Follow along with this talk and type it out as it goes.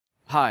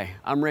Hi,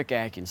 I'm Rick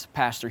Atkins,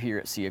 pastor here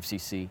at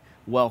CFCC.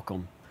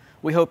 Welcome.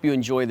 We hope you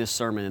enjoy this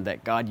sermon and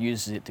that God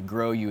uses it to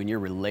grow you in your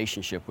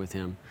relationship with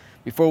Him.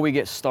 Before we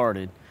get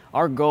started,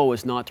 our goal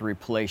is not to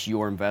replace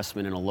your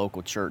investment in a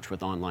local church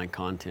with online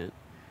content.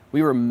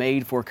 We were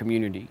made for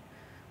community.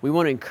 We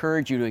want to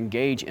encourage you to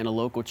engage in a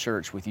local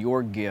church with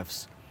your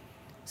gifts.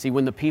 See,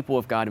 when the people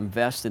of God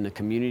invest in the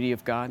community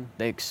of God,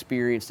 they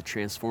experience the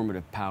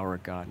transformative power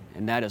of God,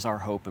 and that is our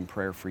hope and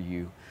prayer for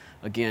you.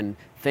 Again,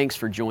 thanks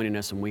for joining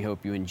us, and we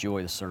hope you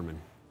enjoy the sermon.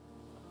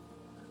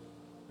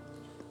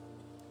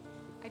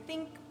 I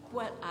think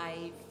what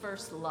I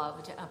first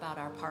loved about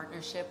our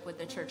partnership with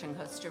the church in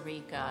Costa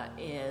Rica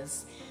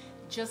is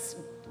just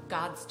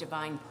God's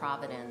divine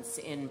providence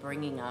in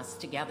bringing us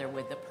together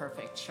with the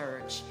perfect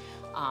church.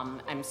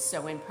 I'm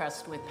so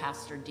impressed with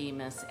Pastor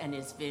Demas and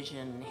his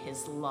vision,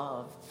 his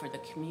love for the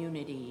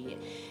community.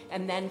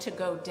 And then to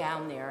go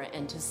down there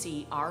and to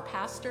see our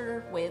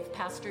pastor with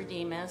Pastor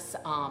Demas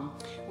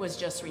was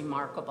just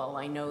remarkable.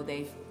 I know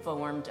they've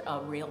formed a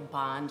real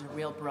bond, a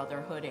real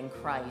brotherhood in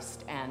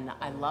Christ, and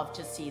I love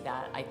to see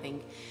that. I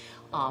think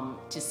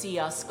to see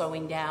us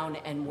going down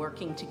and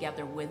working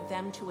together with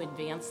them to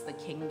advance the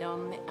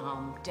kingdom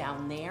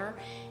down there,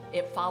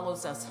 it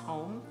follows us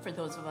home. For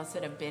those of us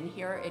that have been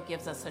here, it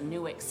gives us a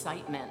new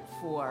excitement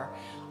for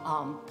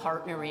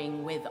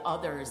partnering with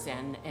others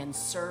and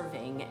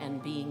serving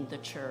and being the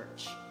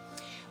church.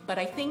 But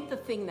I think the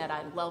thing that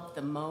I love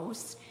the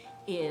most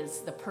is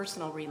the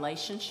personal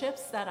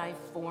relationships that I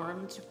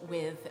formed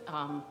with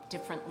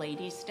different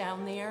ladies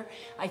down there.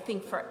 I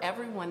think for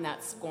everyone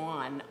that's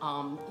gone,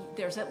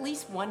 there's at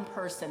least one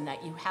person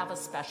that you have a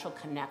special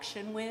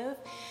connection with,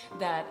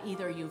 that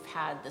either you've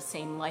had the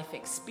same life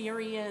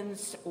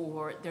experience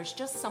or there's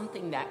just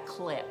something that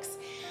clicks.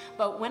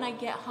 But when I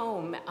get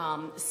home,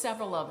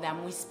 several of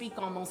them, we speak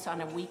almost on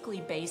a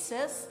weekly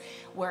basis.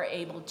 We're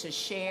able to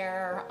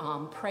share,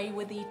 pray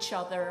with each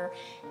other,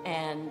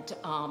 and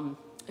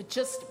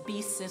just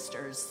be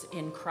sisters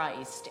in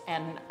Christ.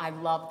 And I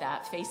love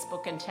that.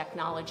 Facebook and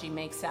technology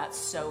makes that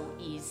so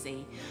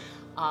easy.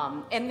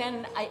 And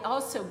then it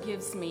also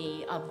gives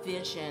me a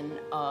vision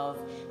of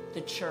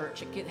the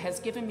church. It has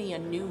given me a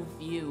new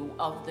view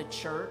of the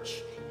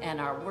church and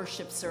our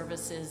worship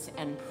services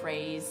and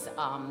praise.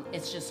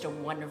 It's just a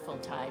wonderful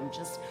time,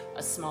 just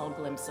a small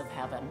glimpse of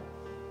heaven.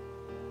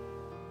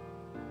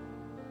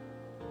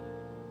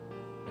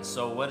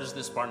 So what does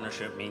this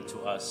partnership mean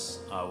to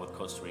us with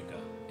Costa Rica?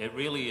 It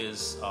really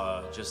is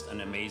just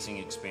an amazing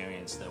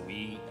experience that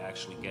we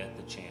actually get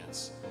the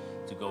chance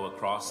to go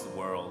across the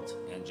world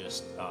and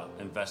just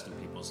invest in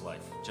people's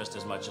life just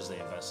as much as they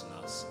invest in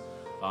us.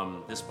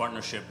 This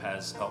partnership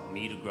has helped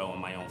me to grow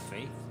in my own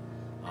faith,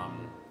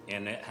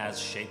 and it has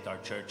shaped our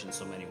church in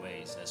so many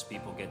ways. As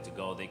people get to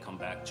go, they come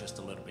back just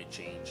a little bit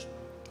changed.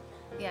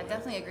 Yeah,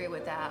 definitely agree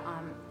with that.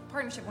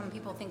 Partnership, when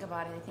people think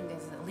about it, I think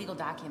there's a legal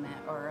document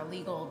or a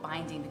legal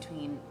binding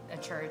between a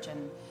church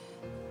and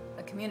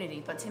a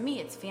community. But to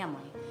me, it's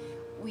family.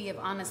 We have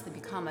honestly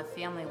become a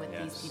family with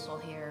these people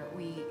here.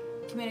 We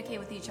communicate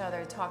with each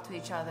other, talk to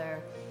each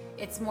other.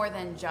 It's more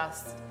than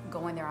just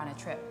going there on a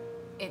trip.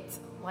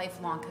 It's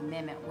lifelong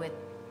commitment with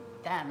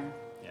them.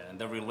 Yeah, and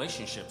the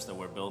relationships that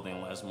we're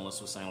building, as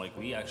Melissa was saying, like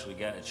we actually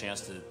get a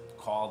chance to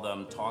call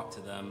them, talk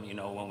to them,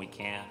 when we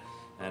can.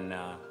 And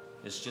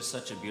it's just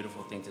such a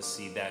beautiful thing to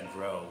see that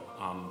grow,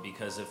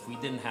 because if we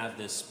didn't have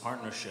this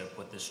partnership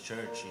with this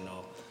church,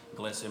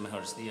 Iglesia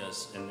Mejores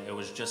Dias, and it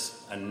was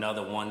just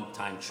another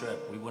one-time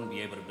trip, we wouldn't be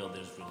able to build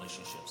those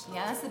relationships.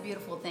 Yeah, that's the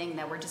beautiful thing,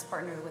 that we're just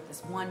partnered with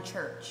this one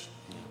church,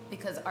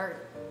 because our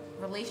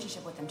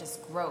relationship with them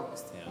just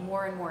grows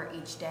more and more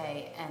each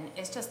day, and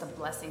it's just a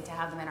blessing to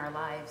have them in our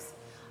lives.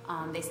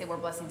 They say we're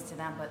blessings to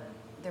them, but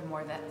they're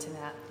more to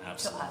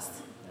Absolutely. To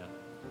us. Yeah,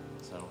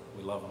 so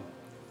we love them.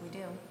 We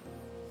do.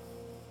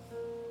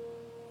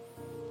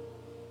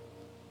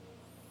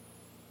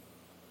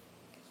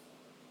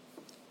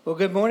 Well,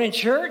 good morning,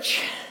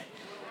 church.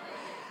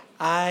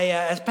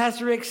 As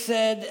Pastor Rick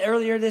said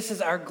earlier, this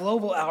is our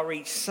Global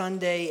Outreach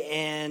Sunday,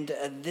 and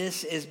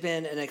this has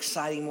been an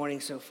exciting morning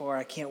so far.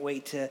 I can't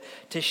wait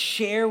to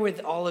share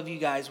with all of you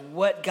guys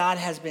what God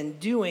has been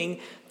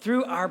doing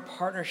through our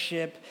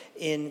partnership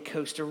in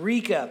Costa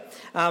Rica.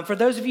 For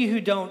those of you who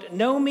don't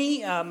know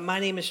me, my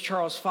name is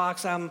Charles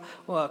Fox. I'm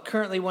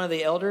currently one of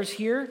the elders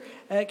here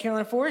at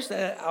Carolina Forest.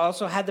 I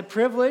also had the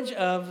privilege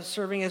of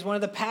serving as one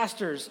of the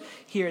pastors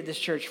here at this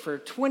church for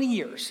 20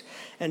 years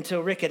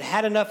until Rick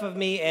had enough of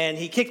me and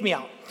he kicked me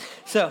out.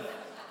 So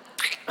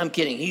I'm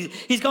kidding.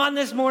 He's gone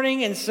this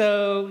morning, and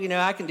so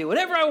I can do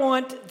whatever I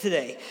want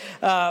today.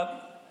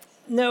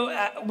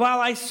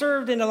 While I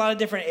served in a lot of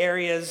different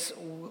areas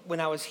when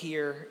I was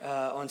here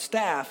on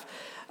staff,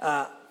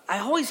 I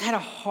always had a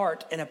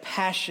heart and a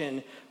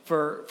passion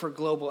for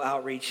global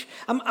outreach.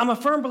 I'm a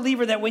firm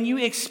believer that when you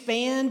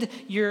expand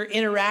your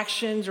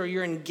interactions or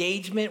your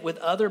engagement with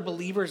other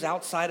believers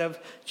outside of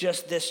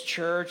just this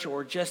church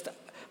or just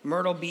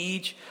Myrtle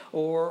Beach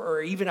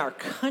or even our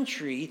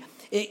country,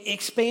 It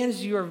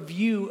expands your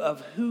view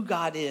of who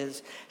God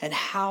is and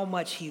how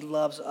much he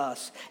loves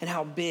us and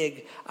how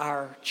big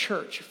our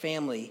church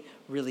family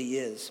really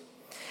is.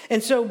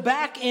 And so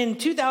back in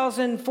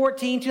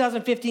 2014,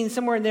 2015,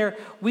 somewhere in there,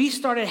 we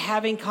started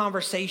having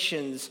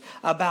conversations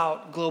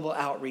about global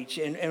outreach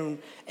and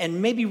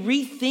maybe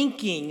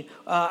rethinking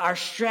our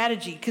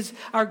strategy, because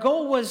our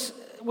goal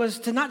was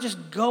to not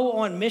just go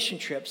on mission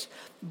trips,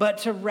 but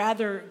to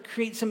rather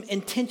create some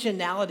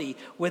intentionality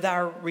with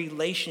our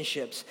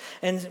relationships.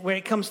 And when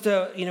it comes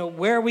to,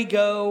 where we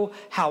go,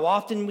 how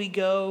often we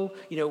go,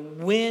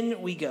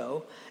 when we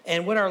go,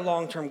 and what our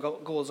long-term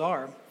goals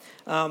are.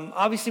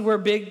 Obviously, we're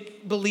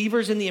big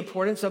believers in the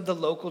importance of the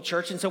local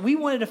church, and so we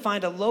wanted to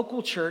find a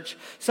local church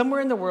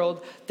somewhere in the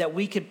world that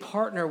we could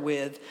partner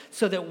with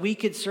so that we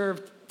could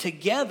serve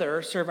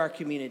our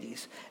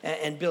communities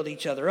and build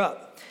each other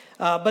up.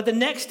 But the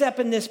next step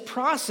in this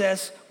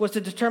process was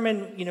to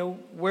determine,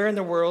 where in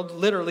the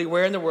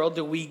world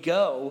do we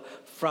go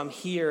from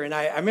here? And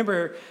I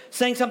remember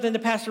saying something to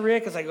Pastor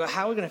Rick as I go,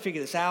 how are we going to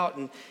figure this out?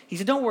 And he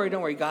said, don't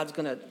worry, God's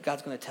going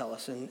to tell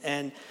us.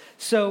 And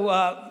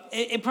so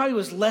it probably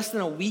was less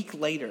than a week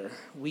later,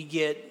 we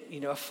get,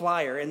 a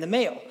flyer in the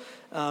mail.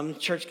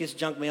 Church gets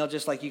junk mail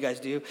just like you guys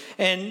do.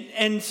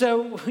 And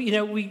so,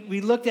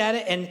 we looked at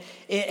it, and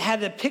it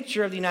had a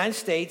picture of the United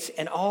States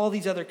and all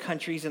these other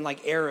countries and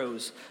like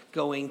arrows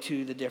going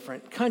to the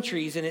different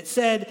countries. And it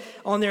said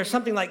on there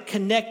something like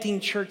connecting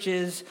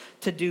churches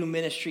to do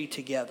ministry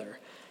together.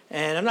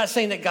 And I'm not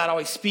saying that God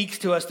always speaks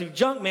to us through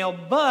junk mail,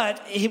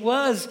 but it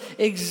was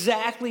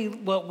exactly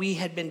what we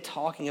had been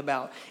talking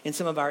about in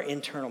some of our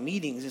internal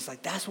meetings. It's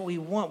like, that's what we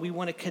want. We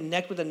want to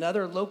connect with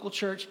another local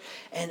church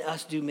and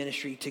us do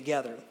ministry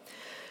together.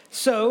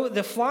 So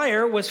the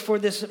flyer was for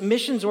this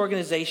missions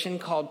organization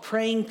called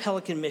Praying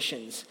Pelican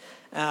Missions.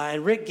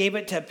 And Rick gave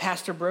it to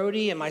Pastor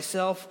Brody and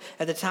myself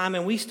at the time,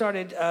 and we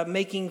started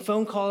making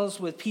phone calls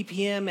with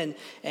PPM,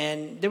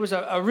 and there was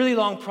a really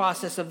long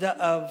process of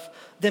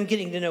them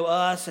getting to know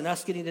us and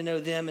us getting to know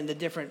them and the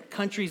different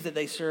countries that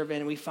they serve in,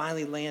 and we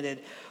finally landed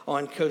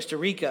on Costa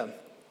Rica.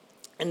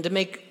 And to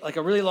make like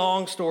a really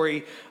long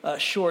story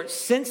short,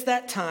 since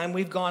that time,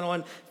 we've gone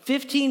on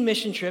 15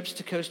 mission trips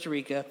to Costa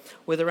Rica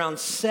with around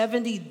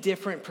 70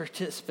 different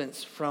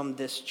participants from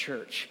this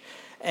church.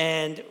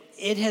 And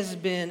it has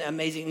been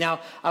amazing.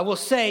 Now, I will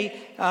say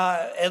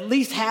at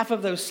least half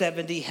of those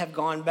 70 have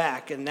gone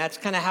back, and that's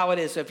kind of how it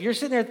is. So if you're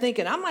sitting there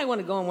thinking, I might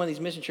want to go on one of these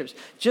mission trips,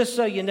 just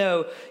so you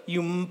know,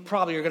 you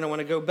probably are going to want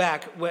to go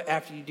back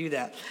after you do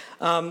that.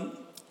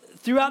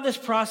 Throughout this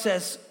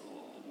process,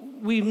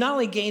 we've not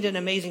only gained an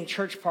amazing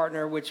church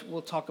partner, which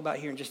we'll talk about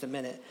here in just a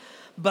minute,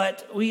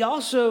 but we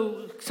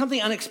also,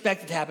 something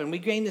unexpected happened. We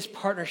gained this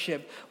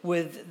partnership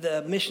with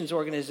the missions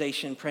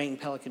organization, Praying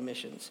Pelican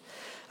Missions.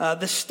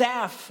 The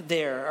staff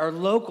there are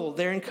local.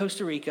 They're in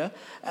Costa Rica,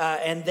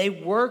 and they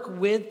work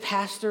with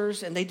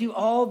pastors, and they do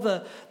all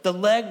the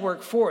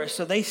legwork for us.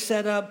 So they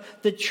set up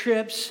the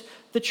trips,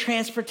 the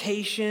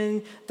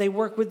transportation. They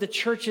work with the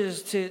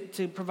churches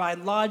to provide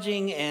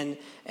lodging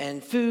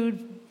and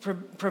food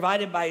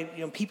provided by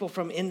people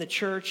from in the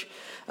church.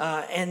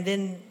 And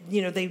then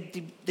they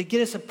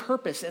get us a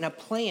purpose and a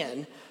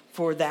plan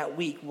for that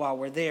week while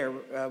we're there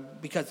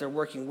because they're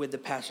working with the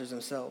pastors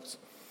themselves.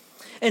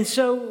 And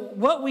so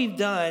what we've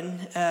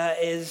done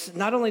is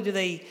not only do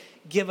they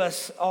give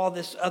us all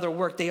this other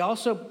work, they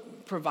also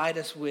provide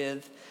us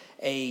with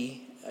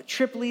a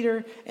trip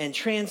leader and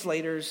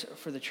translators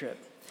for the trip.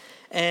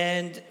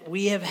 And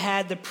we have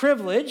had the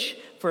privilege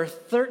for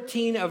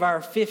 13 of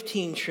our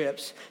 15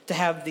 trips to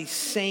have the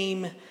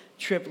same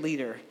trip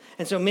leader.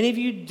 And so many of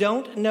you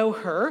don't know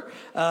her,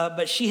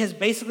 but she has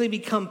basically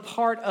become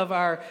part of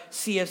our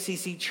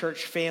CFCC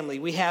church family.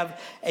 We have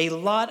a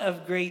lot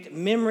of great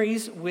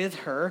memories with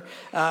her,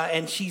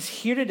 and she's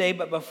here today.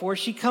 But before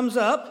she comes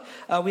up,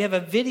 we have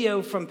a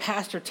video from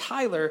Pastor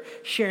Tyler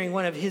sharing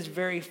one of his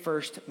very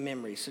first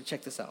memories. So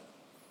check this out.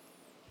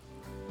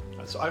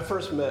 So I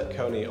first met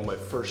Coney on my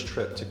first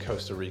trip to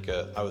Costa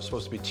Rica. I was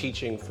supposed to be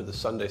teaching for the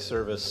Sunday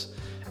service,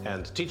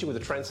 and teaching with a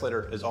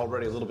translator is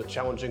already a little bit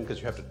challenging because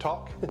you have to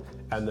talk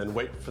and then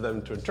wait for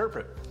them to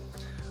interpret.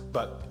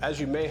 But as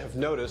you may have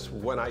noticed,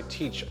 when I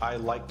teach, I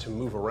like to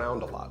move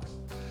around a lot.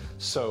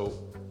 So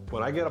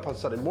when I get up on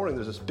Sunday morning,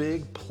 there's this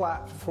big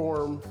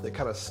platform that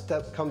kind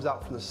of comes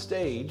out from the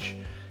stage,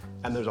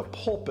 and there's a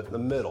pulpit in the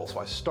middle. So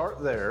I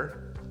start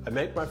there, I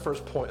make my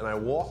first point, and I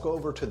walk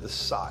over to the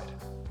side.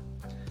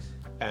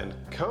 And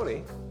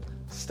Coney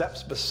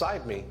steps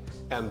beside me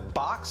and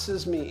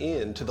boxes me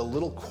into the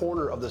little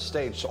corner of the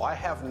stage, so I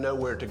have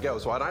nowhere to go.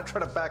 So when I try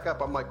to back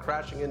up, I'm like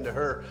crashing into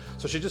her.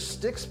 So she just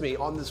sticks me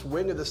on this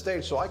wing of the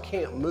stage so I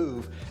can't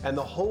move. And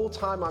the whole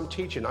time I'm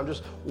teaching, I'm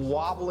just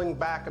wobbling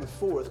back and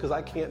forth because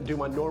I can't do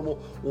my normal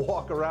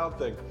walk around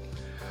thing.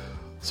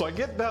 So I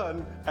get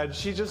done, and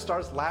she just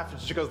starts laughing.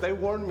 She goes, "They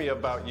warned me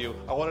about you.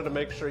 I wanted to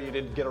make sure you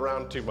didn't get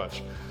around too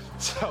much."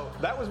 So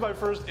that was my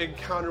first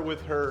encounter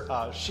with her.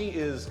 She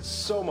is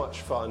so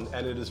much fun,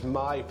 and it is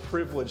my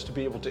privilege to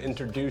be able to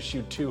introduce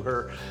you to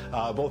her,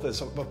 both as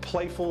a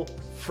playful,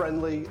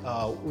 friendly,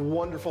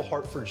 wonderful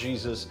heart for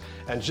Jesus,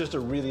 and just a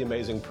really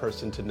amazing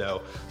person to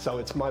know. So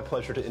it's my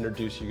pleasure to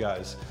introduce you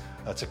guys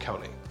to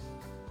Connie.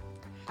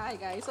 Hi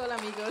guys, hola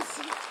amigos.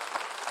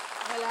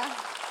 Hola.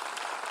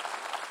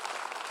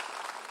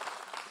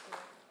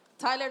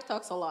 Tyler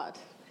talks a lot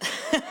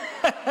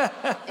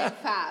and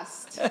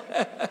fast,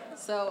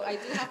 so I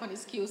do have an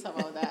excuse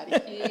about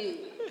that.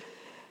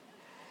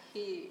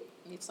 He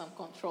needs some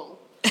control.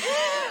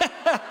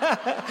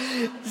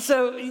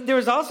 So there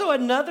was also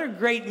another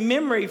great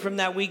memory from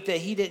that week that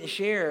he didn't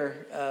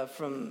share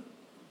from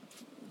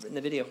in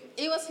the video.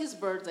 It was his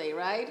birthday,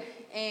 right?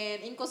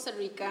 And in Costa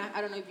Rica,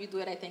 I don't know if you do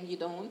it, I think you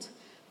don't.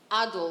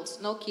 Adults,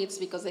 no kids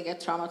because they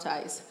get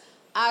traumatized.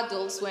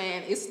 Adults,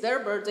 when it's their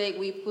birthday,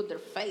 we put their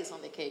face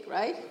on the cake,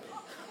 right?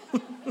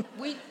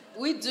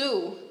 we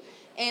do.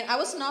 And I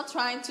was not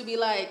trying to be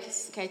like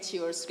sketchy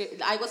or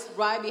script. I was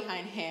right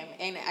behind him,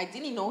 and I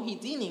didn't know he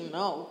didn't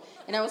know.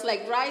 And I was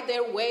like right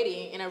there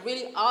waiting in a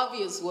really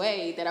obvious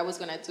way that I was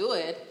gonna do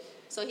it.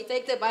 So he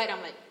takes the bite,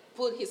 I'm like,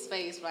 put his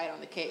face right on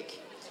the cake.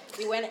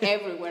 It went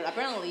everywhere,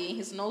 apparently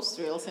his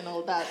nostrils and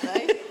all that,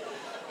 right?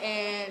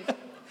 And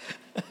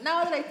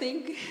now that I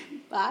think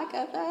back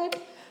at that,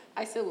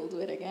 I still will do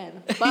it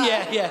again.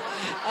 But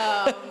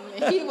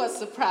he was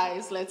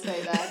surprised, let's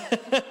say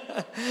that.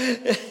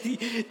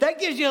 That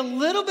gives you a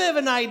little bit of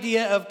an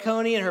idea of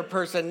Connie and her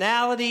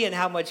personality and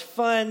how much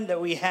fun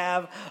that we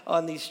have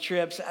on these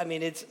trips. I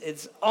mean,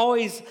 it's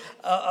always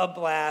a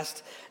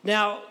blast.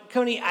 Now,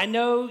 Connie, I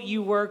know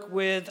you work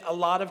with a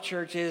lot of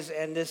churches,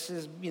 and this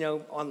is,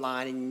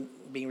 online and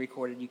being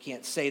recorded. You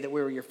can't say that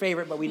we were your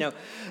favorite, but we know.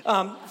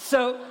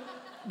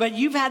 But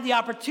you've had the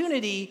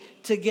opportunity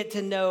to get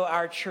to know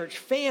our church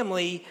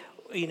family,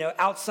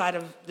 outside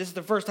of, this is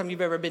the first time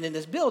you've ever been in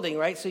this building,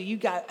 right? So you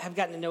have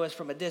gotten to know us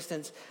from a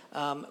distance.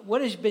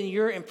 What has been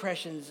your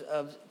impressions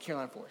of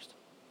Carolina Forest?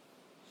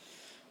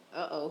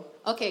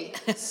 Okay,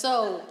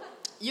 so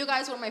you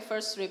guys were my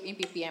first trip in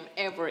PPM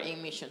ever, a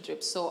mission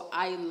trip. So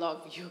I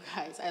love you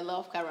guys. I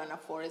love Carolina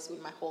Forest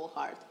with my whole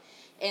heart.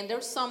 And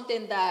there's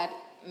something that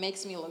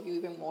makes me love you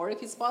even more,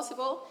 if it's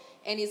possible,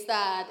 and it's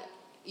that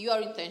you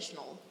are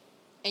intentional.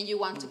 And you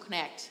want to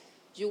connect.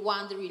 You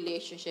want the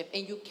relationship.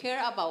 And you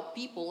care about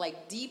people,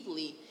 like,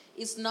 deeply.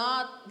 It's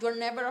not, you're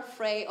never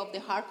afraid of the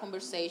hard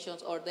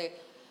conversations or the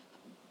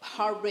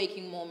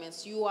heartbreaking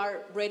moments. You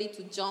are ready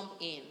to jump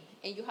in.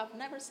 And you have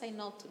never said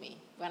no to me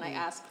when I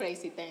ask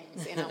crazy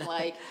things. And I'm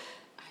like,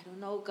 I don't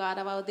know, God,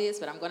 about this,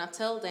 but I'm going to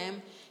tell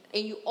them.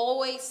 And you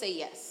always say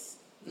yes.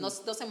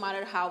 Doesn't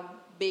matter how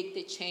big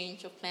the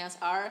change of plans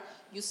are.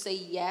 You say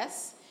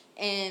yes,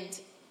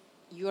 and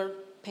you're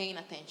paying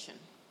attention.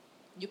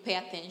 You pay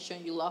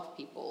attention, you love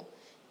people,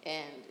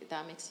 and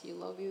that makes you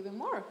love you even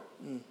more.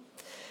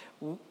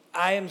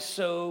 I am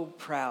so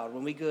proud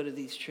when we go to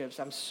these trips.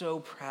 I'm so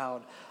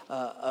proud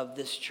of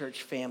this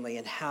church family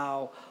and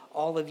how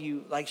all of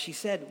you, like she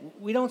said,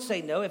 we don't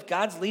say no. If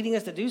God's leading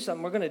us to do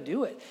something, we're going to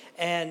do it.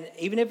 And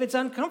even if it's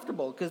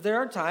uncomfortable, because there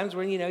are times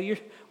when,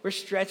 we're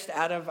stretched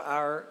out of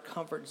our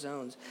comfort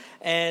zones.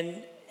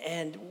 And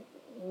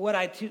what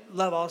I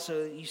love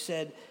also, you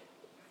said,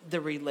 the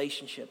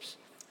relationships.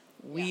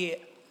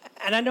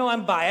 And I know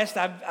I'm biased.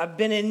 I've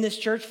been in this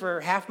church for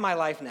half my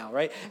life now,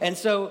 right? And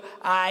so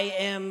I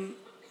am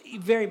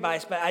very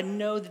biased, but I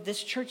know that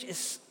this church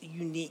is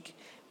unique.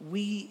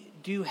 We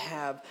do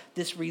have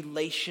this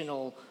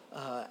relational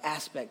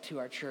aspect to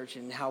our church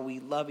and how we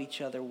love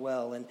each other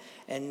well.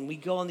 And we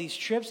go on these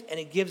trips, and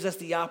it gives us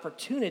the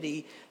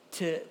opportunity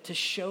to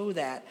show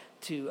that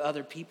to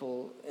other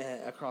people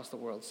across the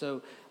world.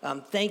 So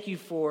thank you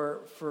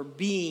for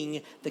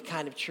being the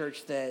kind of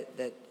church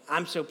that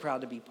I'm so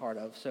proud to be part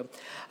of. So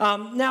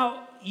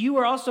now, you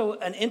are also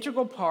an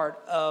integral part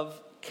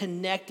of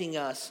connecting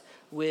us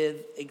with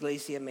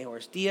Iglesia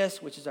Mejores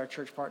Dias, which is our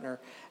church partner,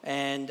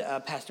 and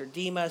Pastor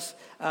Dimas.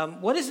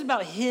 What is it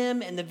about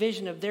him and the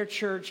vision of their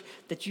church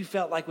that you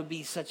felt like would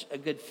be such a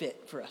good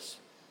fit for us?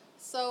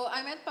 So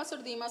I met Pastor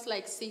Dimas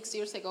like 6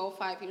 years ago,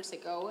 5 years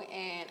ago,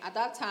 and at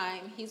that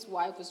time, his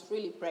wife was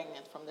really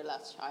pregnant from their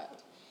last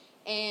child.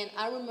 And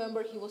I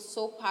remember he was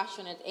so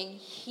passionate, and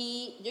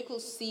you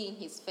could see in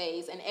his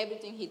face and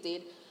everything he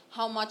did,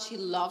 how much he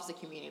loves the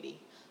community,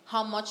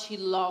 how much he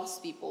loves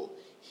people.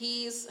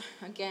 He's,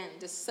 again,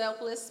 the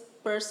selfless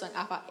person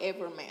I've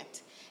ever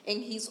met.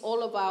 And he's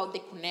all about the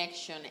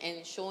connection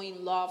and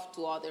showing love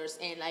to others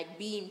and like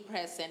being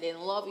present and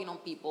loving on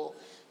people.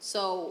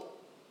 So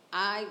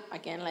I've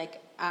been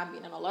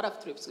on a lot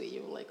of trips with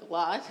you, like a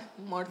lot,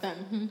 more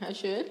than I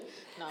should.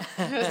 No,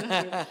 that's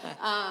not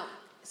true.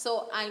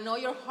 So I know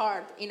your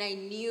heart, and I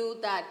knew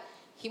that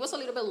he was a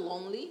little bit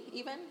lonely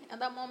even at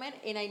that moment,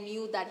 and I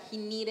knew that he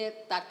needed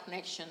that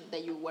connection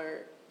that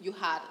you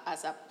had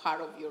as a part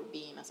of your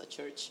being as a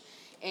church.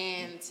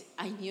 And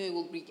I knew it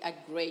would be a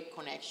great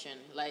connection.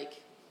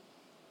 Like,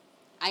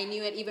 I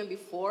knew it even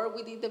before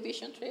we did the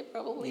vision trip,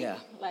 probably. Yeah.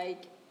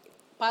 Like,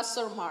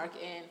 Pastor Mark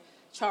and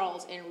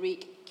Charles and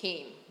Rick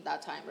came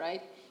that time,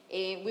 right?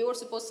 And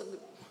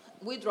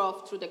we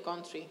drove through the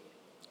country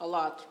a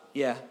lot.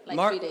 Yeah.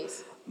 Like 3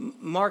 days.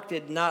 Mark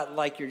did not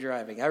like your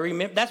driving.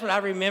 That's what I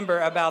remember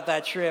about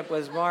that trip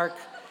was Mark,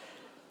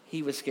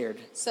 he was scared.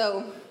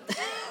 So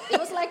it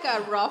was like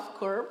a rough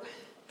curve.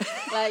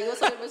 Like it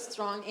was a little bit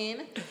strong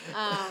in.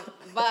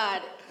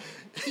 But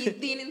he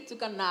didn't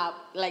took a nap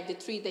like the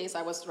 3 days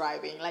I was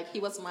driving. Like he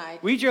was my...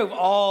 We drove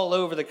all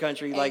over the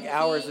country, like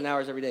hours and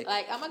hours every day.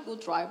 Like I'm a good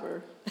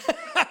driver.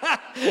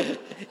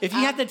 If you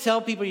have to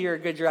tell people you're a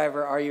good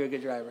driver, are you a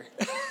good driver?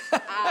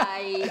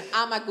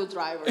 I'm a good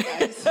driver,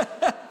 guys.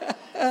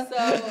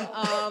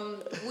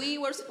 So we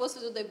were supposed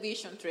to do the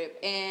vision trip.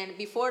 And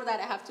before that,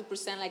 I have to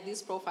present like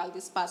this profile,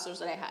 these pastors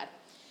that I had.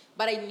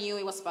 But I knew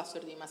it was Pastor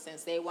Dimas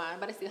since day one,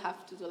 but I still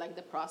have to do like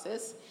the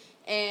process.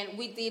 And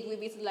we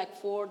visited like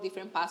 4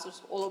 different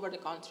pastors all over the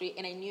country,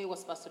 and I knew it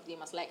was Pastor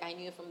Dimas, like I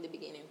knew it from the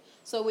beginning.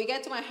 So we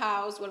get to my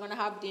house, we're gonna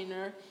have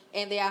dinner,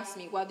 and they ask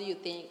me, what do you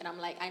think? And I'm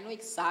like, I know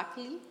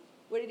exactly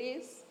where it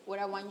is, where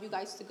I want you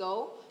guys to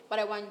go, but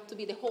I want to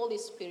be the Holy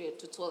Spirit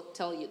to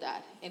tell you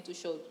that and to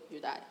show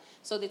you that.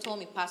 So they told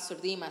me Pastor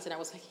Dimas, and I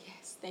was like,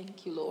 yes,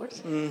 thank you, Lord.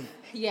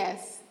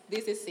 Yes,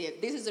 this is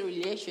it. This is the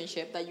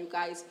relationship that you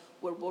guys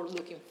were both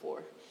looking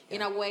for. Yeah.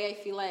 In a way, I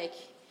feel like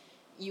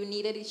you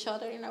needed each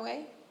other in a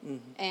way.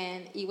 Mm-hmm.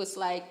 And it was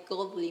like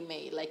godly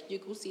made. Like you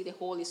could see the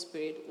Holy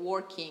Spirit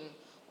working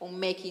on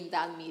making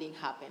that meeting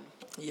happen.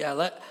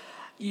 Yeah,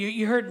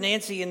 you heard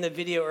Nancy in the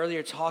video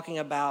earlier talking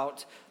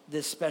about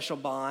this special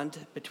bond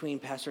between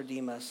Pastor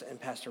Dimas and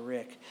Pastor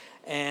Rick.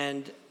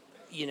 And,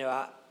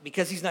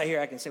 because he's not here,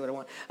 I can say what I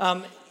want.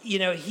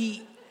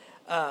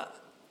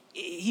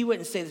 He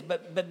wouldn't say this,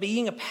 but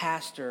being a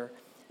pastor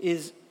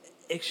is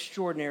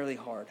extraordinarily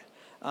hard.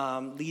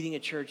 Leading a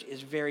church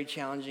is very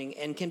challenging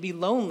and can be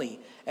lonely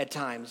at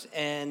times.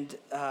 And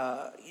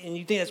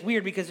you think that's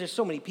weird because there's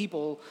so many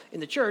people in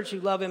the church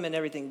who love him and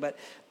everything, but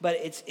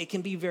it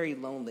can be very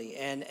lonely.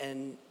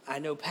 And I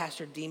know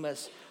Pastor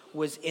Dimas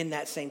was in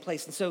that same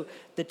place. And so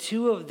the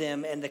two of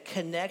them and the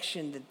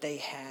connection that they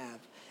have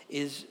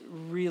is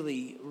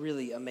really,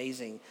 really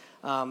amazing.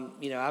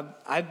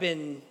 I've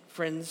been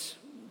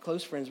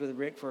close friends with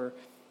Rick for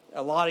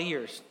a lot of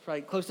years,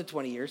 probably close to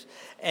 20 years.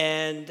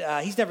 And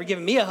he's never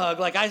given me a hug.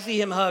 Like I see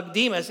him hug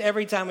Dimas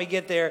every time we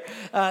get there.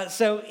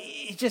 So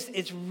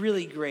it's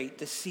really great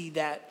to see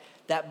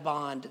that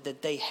bond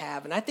that they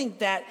have. And I think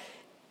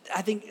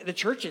the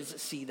churches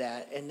see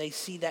that and they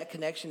see that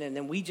connection. And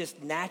then we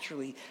just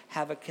naturally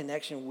have a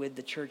connection with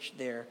the church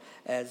there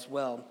as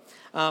well.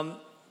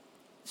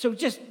 So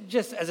just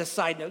as a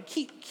side note,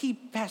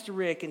 keep Pastor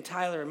Rick and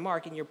Tyler and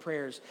Mark in your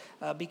prayers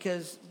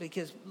because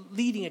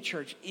leading a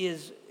church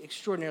is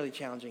extraordinarily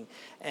challenging,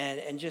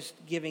 and just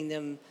giving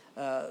them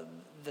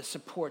the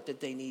support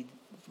that they need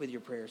with your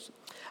prayers.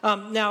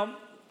 Now,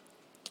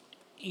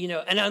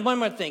 and one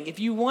more thing, if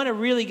you want to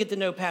really get to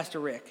know Pastor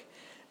Rick,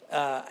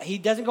 he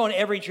doesn't go on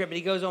every trip, but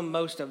he goes on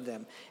most of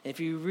them. And if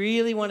you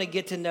really want to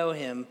get to know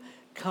him,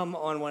 come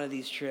on one of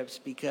these trips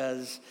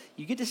because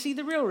you get to see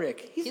the real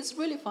Rick. He's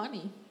really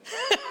funny.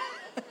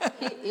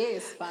 He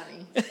is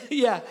funny.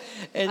 Yeah.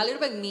 And a little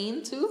bit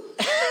mean too,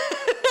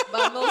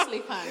 but mostly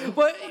funny.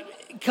 Well,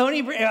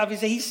 Coney,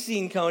 obviously he's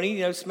seen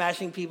Coney,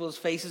 smashing people's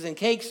faces in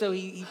cakes, so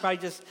he probably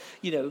just,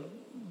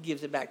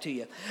 gives it back to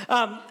you.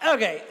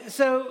 Okay,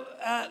 so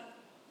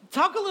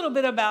talk a little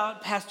bit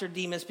about Pastor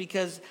Dimas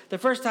because the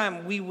first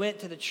time we went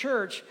to the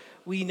church,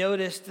 we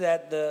noticed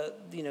that the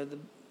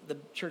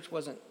church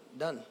wasn't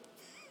done.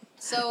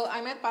 So I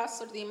met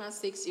Pastor Dimas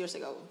 6 years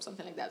ago,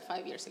 something like that,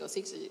 5 years ago,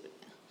 6 years ago.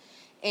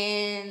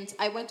 And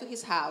I went to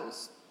his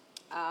house.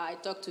 I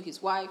talked to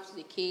his wife, to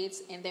the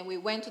kids, and then we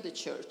went to the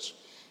church.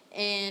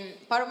 And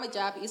part of my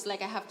job is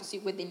like I have to see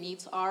what the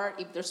needs are,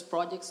 if there's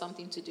projects,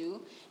 something to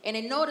do. And I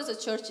noticed the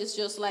church is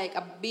just like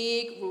a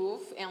big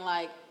roof and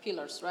like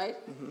pillars, right?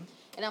 Mm-hmm.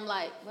 And I'm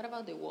like, what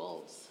about the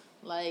walls?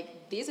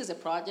 Like, this is a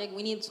project.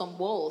 We need some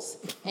walls.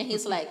 And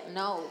he's like,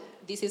 no,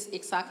 this is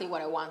exactly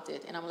what I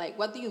wanted. And I'm like,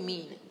 what do you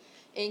mean?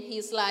 And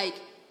he's like,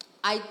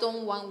 I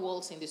don't want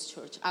walls in this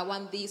church. I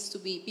want these to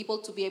be people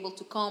to be able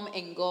to come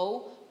and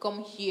go,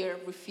 come here,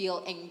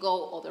 refill, and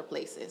go other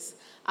places.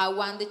 I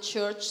want the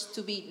church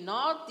to be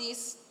not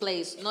this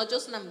place, not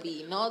just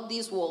Nambi, not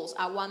these walls.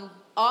 I want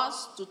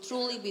us to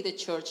truly be the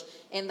church,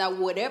 and that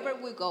wherever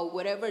we go,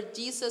 wherever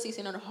Jesus is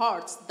in our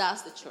hearts,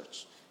 that's the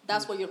church.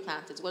 That's where you're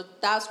planted.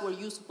 That's where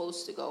you're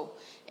supposed to go.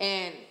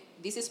 And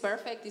this is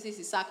perfect. This is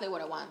exactly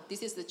what I want.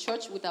 This is the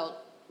church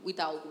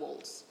without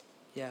walls.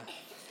 Yeah.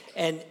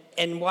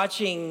 And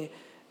watching,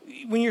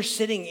 when you're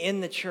sitting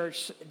in the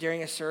church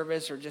during a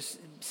service or just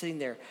sitting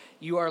there,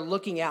 you are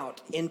looking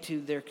out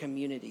into their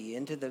community,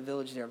 into the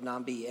village there of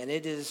Nambi. And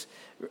it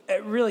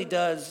really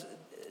does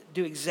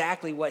do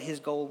exactly what his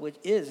goal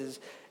is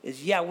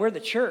yeah, we're the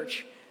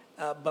church,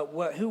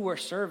 but who we're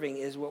serving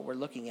is what we're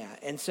looking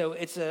at. And so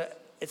it's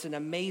an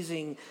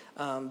amazing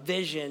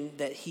vision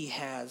that he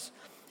has.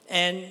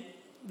 And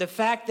the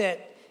fact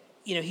that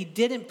he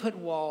didn't put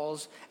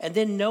walls, and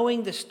then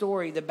knowing the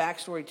story, the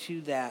backstory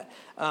to that.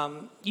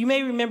 You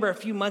may remember a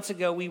few months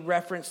ago, we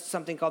referenced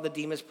something called the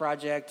Demas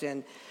Project,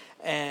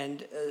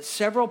 and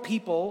several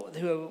people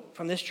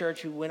from this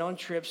church who went on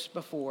trips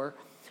before,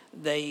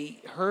 they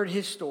heard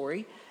his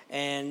story,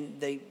 and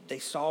they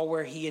saw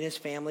where he and his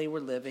family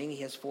were living.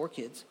 He has 4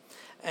 kids,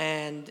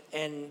 and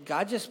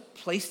God just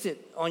placed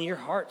it on your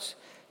hearts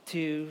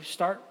to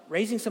start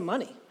raising some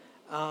money.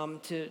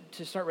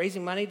 To start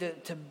raising money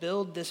to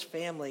build this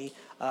family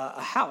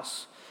a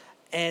house.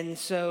 And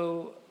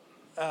so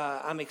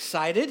I'm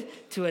excited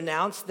to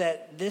announce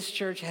that this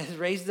church has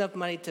raised enough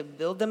money to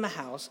build them a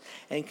house,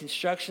 and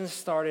construction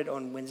started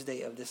on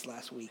Wednesday of this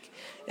last week.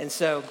 And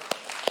so,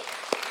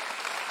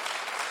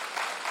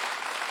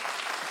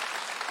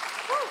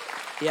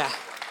 yeah.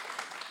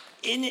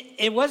 And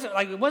it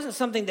wasn't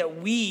something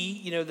that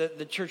we,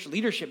 the church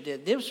leadership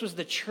did. This was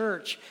the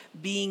church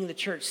being the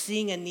church,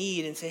 seeing a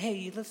need and say,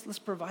 hey, let's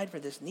provide for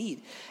this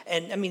need.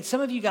 And I mean,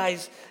 some of you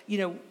guys,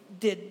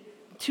 did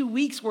 2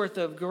 weeks worth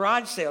of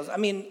garage sales. I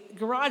mean,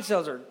 garage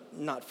sales are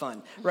not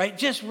fun, right?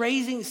 Just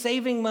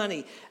saving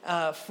money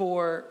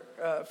for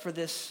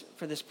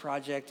this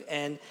project.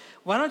 And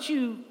why don't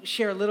you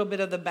share a little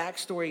bit of the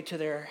backstory to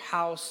their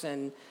house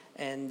and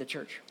the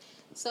church?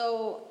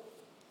 So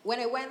when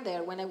I went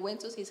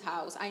to his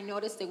house, I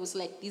noticed there was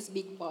like this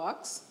big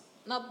box,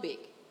 not big,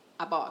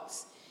 a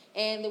box.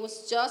 And there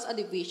was just a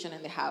division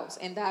in the house.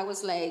 And that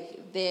was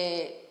like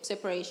the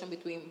separation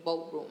between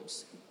both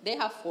rooms. They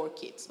have 4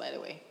 kids, by the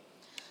way.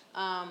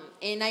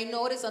 And I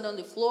noticed that on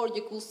the floor,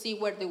 you could see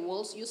where the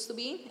walls used to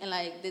be and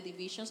like the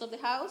divisions of the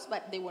house,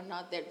 but they were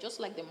not there,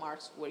 just like the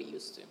marks were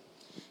used to.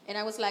 And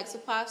I was like, so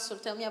Pastor,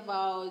 tell me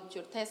about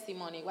your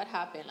testimony. What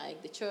happened,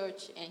 like the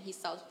church? And he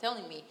started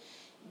telling me.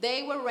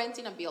 They were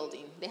renting a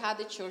building. They had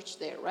the church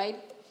there, right?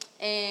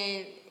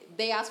 And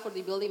they asked for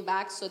the building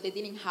back, so they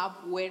didn't have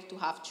where to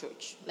have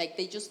church. Like,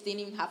 they just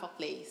didn't have a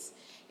place.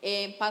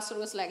 And Pastor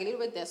was like a little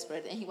bit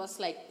desperate, and he was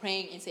like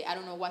praying and say, I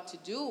don't know what to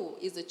do.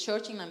 Is the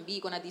church in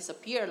Nambi going to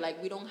disappear? Like,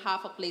 we don't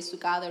have a place to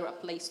gather, a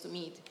place to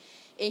meet.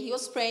 And he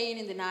was praying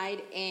in the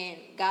night, and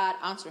God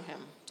answered him,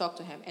 talked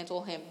to him, and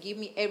told him, give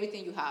me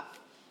everything you have.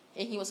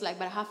 And he was like,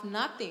 but I have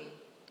nothing.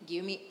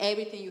 Give me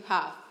everything you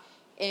have.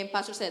 And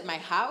Pastor said, my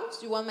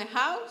house? You want my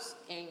house?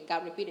 And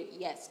God repeated,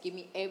 yes, give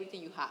me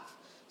everything you have.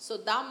 So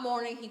that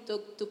morning he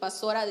took to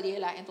Pastora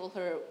Adriela and told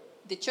her,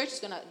 the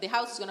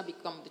house is gonna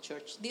become the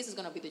church. This is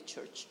gonna be the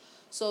church.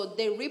 So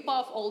they rip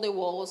off all the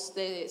walls,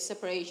 the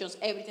separations,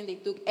 everything they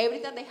took,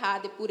 everything they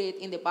had, they put it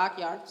in the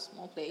backyard,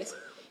 small place.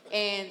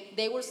 And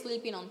they were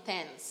sleeping on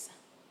tents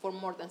for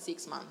more than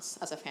 6 months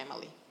as a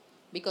family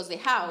because the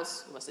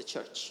house was the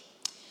church.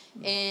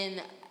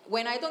 And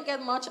when I don't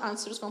get much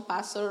answers from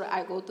Pastor,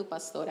 I go to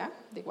Pastora,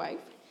 the wife,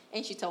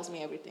 and she tells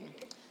me everything.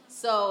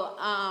 So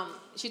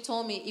she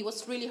told me it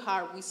was really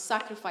hard. We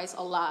sacrificed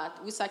a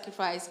lot. We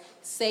sacrificed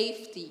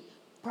safety,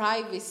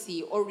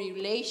 privacy, or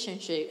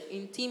relationship,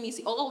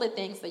 intimacy, all the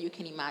things that you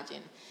can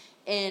imagine.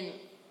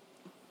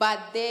 But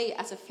they,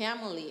 as a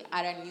family,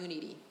 are in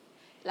unity.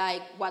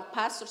 Like what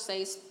Pastor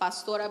says,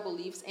 Pastora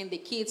believes, and the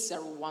kids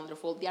are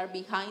wonderful. They are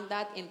behind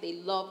that, and they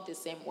love the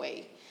same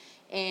way.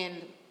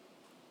 And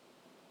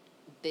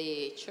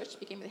the church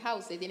became the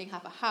house. They didn't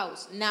have a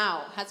house.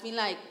 Now, has been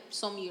like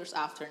some years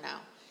after now.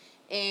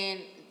 And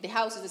the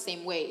house is the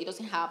same way. It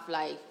doesn't have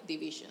like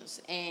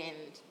divisions. And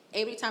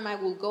every time I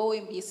will go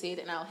and visit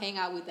and I'll hang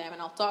out with them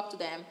and I'll talk to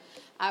them,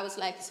 I was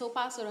like, so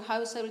Pastor,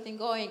 how is everything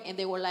going? And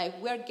they were like,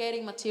 we're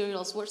getting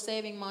materials. We're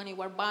saving money.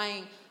 We're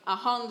buying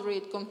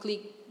 100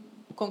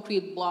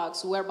 concrete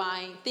blocks. We're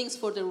buying things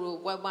for the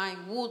roof. We're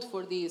buying wood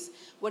for this.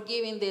 We're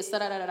giving this, da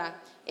da da da.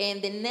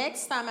 And the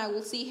next time I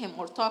will see him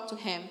or talk to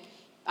him,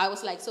 I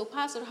was like, so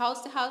Pastor,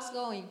 how's the house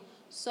going?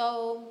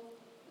 So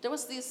there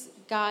was this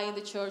guy in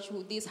the church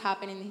who this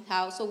happened in his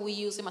house, so we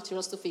used the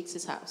materials to fix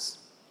his house.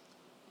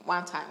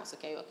 One time was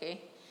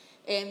okay.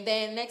 And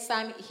then next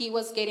time he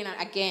was getting,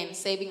 again,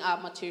 saving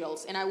up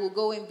materials. And I will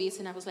go and visit,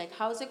 and I was like,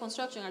 how's the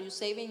construction? Are you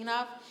saving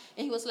enough?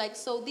 And he was like,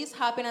 so this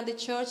happened at the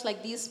church,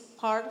 like this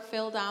part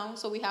fell down,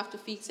 so we have to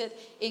fix it,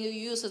 and you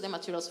use the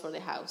materials for the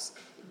house.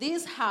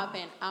 This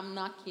happened, I'm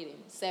not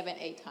kidding,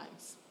 7-8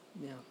 times.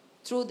 Yeah.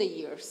 Through the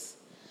years.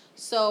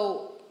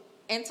 So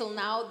until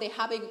now, they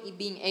haven't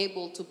been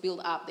able to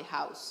build up the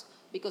house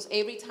because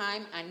every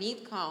time a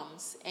need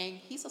comes, and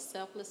he's a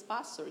selfless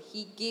pastor,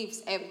 he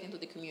gives everything to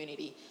the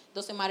community.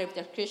 Doesn't matter if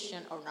they're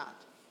Christian or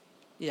not.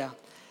 Yeah.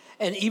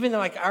 And even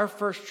like our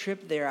first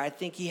trip there, I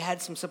think he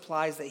had some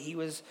supplies that he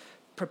was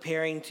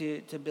preparing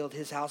to build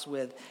his house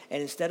with.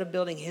 And instead of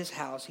building his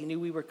house, he knew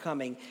we were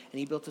coming, and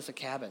he built us a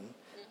cabin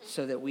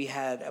so that we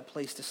had a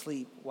place to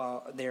sleep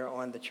while they're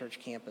on the church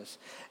campus.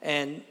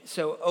 And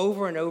so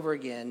over and over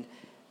again,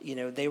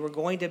 they were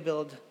going to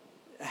build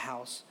a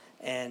house,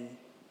 and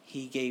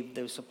he gave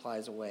those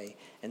supplies away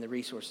and the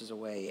resources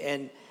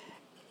away.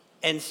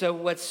 And so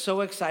what's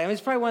so exciting, it's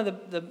probably one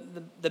of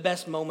the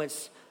best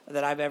moments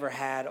that I've ever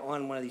had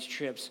on one of these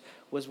trips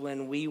was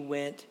when we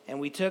went and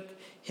we took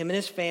him and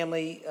his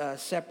family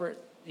separate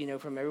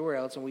from everywhere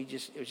else, and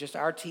it was just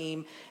our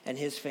team and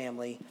his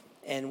family,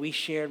 and we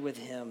shared with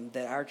him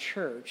that our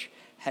church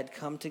had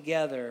come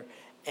together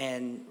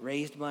and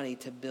raised money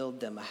to build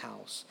them a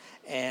house.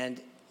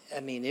 And I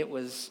mean, it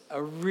was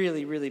a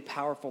really, really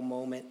powerful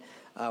moment.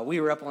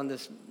 We were up on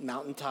this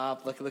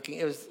mountaintop looking,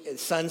 it was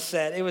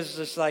sunset. It was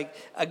just like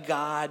a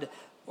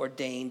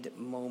God-ordained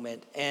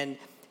moment.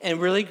 And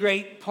really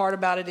great part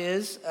about it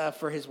is,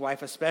 for his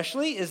wife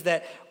especially, is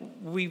that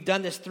we've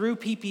done this through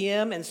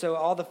PPM, and so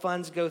all the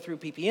funds go through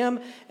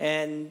PPM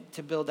and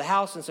to build the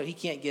house, and so he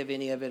can't give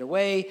any of it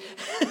away.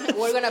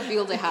 We're going to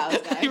build a house,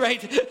 guys.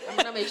 Right. I'm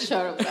going to make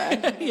sure of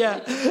that. Yeah.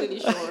 I'm pretty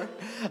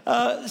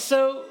sure.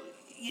 So,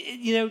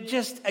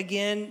 just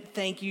again,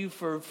 thank you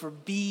for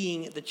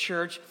being the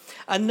church.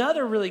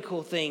 Another really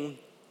cool thing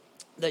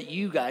that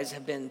you guys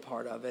have been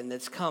part of and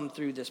that's come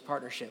through this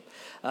partnership,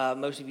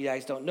 most of you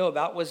guys don't know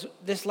about, was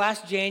this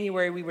last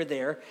January we were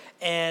there,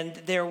 and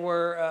there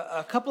were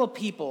a couple of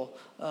people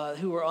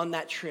who were on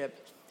that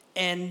trip,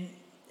 and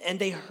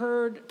they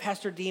heard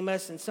Pastor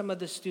Demas and some of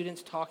the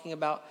students talking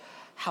about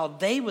how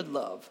they would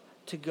love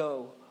to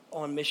go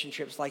on mission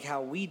trips like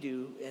how we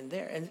do and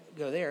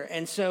go there.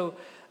 And so,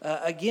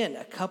 again,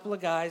 a couple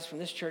of guys from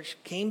this church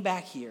came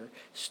back here,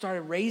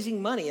 started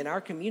raising money in our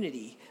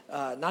community,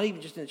 not even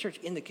just in the church,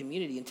 in the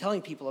community, and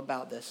telling people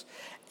about this.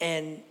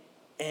 And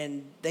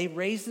they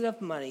raised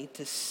enough money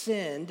to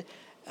send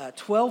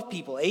 12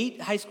 people, 8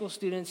 high school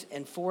students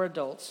and 4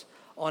 adults,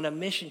 on a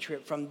mission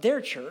trip from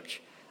their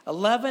church,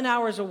 11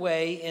 hours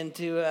away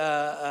into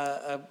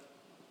a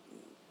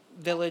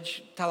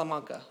village,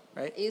 Talamanca,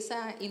 right? It's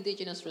an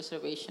indigenous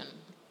reservation.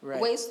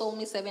 Right. Waze told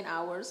me 7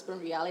 hours, but in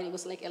reality it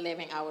was like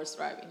 11 hours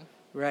driving.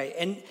 Right,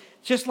 and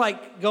just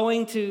like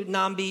going to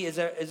Nambi is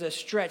a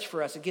stretch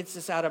for us. It gets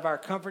us out of our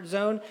comfort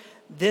zone.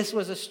 This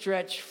was a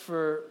stretch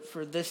for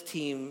this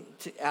team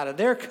out of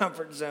their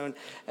comfort zone.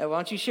 Why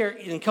don't you share?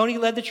 And Coney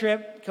led the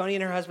trip. Coney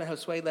and her husband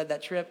Josue led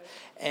that trip.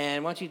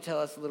 And why don't you tell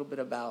us a little bit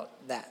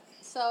about that?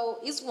 So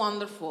it's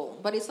wonderful,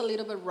 but it's a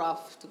little bit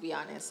rough, to be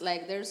honest.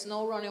 Like, there's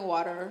no running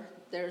water,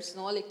 there's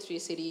no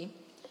electricity.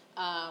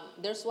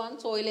 There's one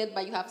toilet,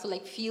 but you have to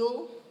like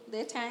fill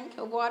the tank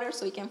of water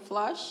so you can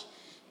flush.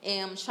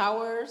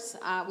 Showers,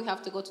 we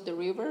have to go to the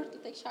river to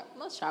take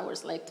not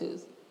showers, like to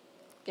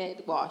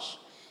get washed.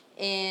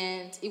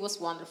 And it was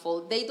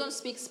wonderful. They don't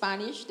speak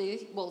Spanish,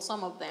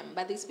 some of them,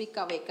 but they speak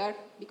Cavecar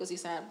because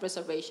it's a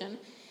reservation.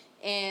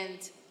 And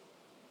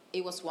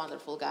it was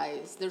wonderful,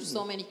 guys. There's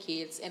so many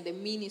kids, and the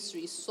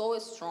ministry is so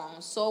strong,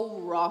 so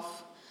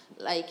rough,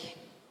 like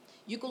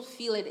you could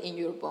feel it in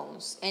your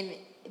bones. And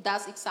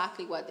that's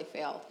exactly what they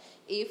felt.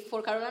 If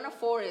for Carolina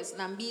Forest,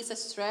 Nambi is a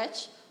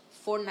stretch,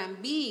 for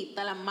Nambi,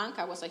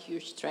 Talamanca was a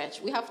huge stretch.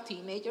 We have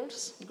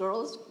teenagers,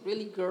 girls,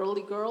 really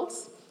girly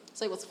girls,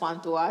 so it was fun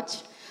to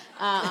watch.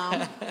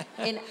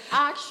 And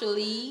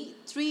actually,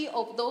 3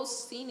 of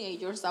those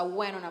teenagers that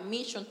went on a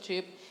mission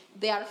trip,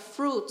 they are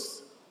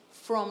fruits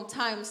from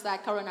times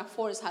that Carolina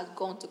Forest had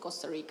gone to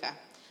Costa Rica.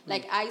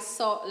 Like I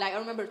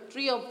remember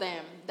 3 of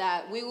them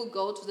that we would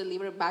go to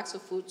deliver bags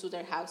of food to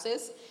their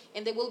houses,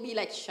 and they will be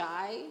like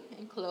shy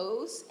and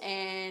close,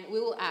 and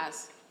we will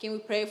ask, can we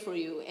pray for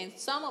you? And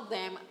some of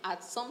them,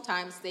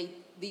 sometimes they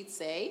did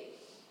say,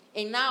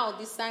 and now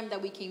this time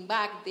that we came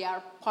back, they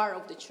are part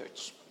of the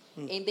church,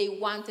 and they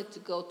wanted to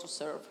go to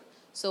serve.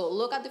 So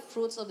look at the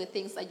fruits of the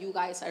things that you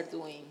guys are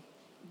doing.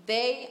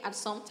 They, at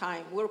some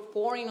time, were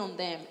pouring on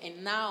them,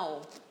 and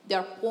now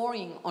they're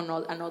pouring on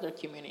another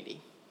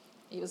community.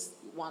 It was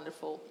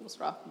wonderful. It was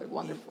rough, but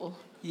wonderful.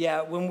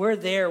 Yeah, when we're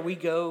there, we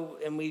go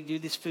and we do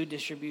this food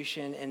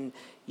distribution, and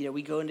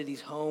we go into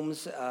these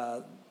homes,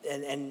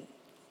 and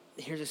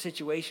here's a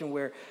situation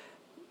where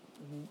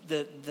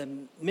the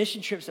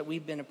mission trips that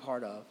we've been a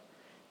part of,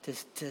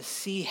 to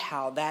see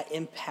how that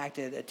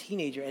impacted a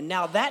teenager, and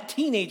now that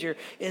teenager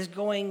is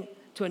going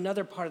to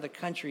another part of the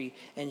country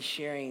and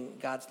sharing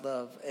God's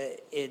love.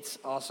 It's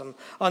awesome.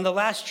 On the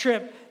last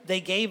trip,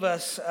 they gave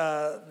us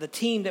the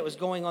team that was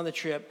going on the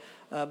trip,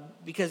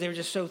 because they were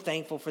just so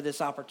thankful for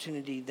this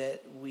opportunity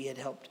that we had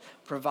helped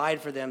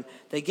provide for them.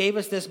 They gave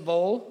us this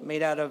bowl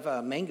made out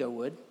of mango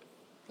wood.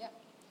 Yeah.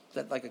 Is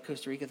that like a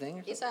Costa Rica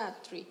thing? It's a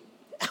tree.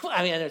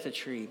 I mean, I know it's a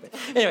tree, but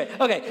anyway.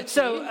 Okay,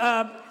 so,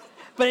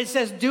 but it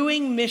says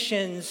doing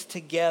missions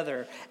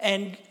together.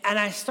 And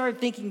I started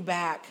thinking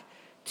back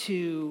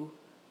to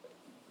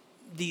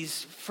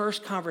these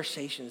first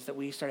conversations that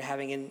we started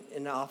having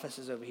in the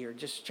offices over here,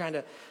 just trying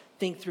to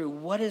think through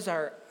what is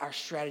our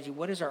strategy,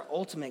 what is our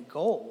ultimate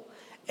goal,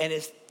 and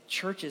as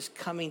churches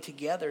coming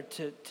together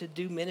to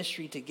do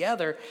ministry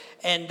together.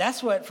 And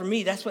that's what, for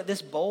me, that's what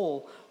this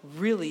bowl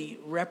really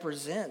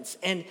represents.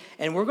 And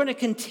we're going to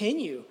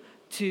continue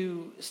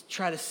to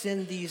try to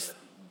send these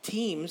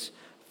teams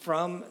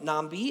from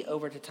Nambi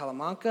over to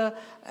Talamanca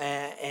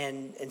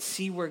and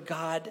see where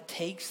God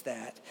takes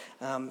that.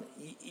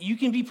 You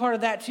can be part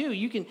of that too.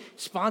 You can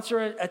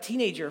sponsor a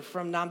teenager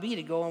from Nambi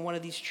to go on one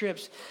of these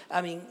trips.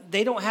 I mean,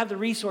 they don't have the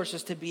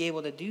resources to be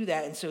able to do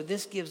that, and so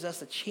this gives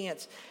us a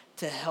chance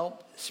to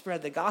help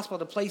spread the gospel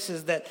to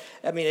places that,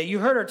 I mean, you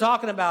heard her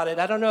talking about it.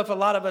 I don't know if a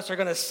lot of us are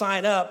going to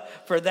sign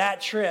up for that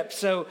trip.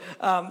 So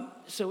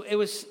it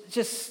was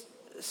just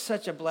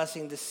such a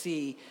blessing to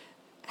see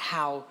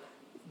how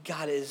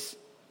God is,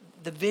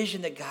 the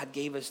vision that God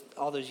gave us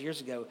all those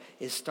years ago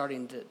is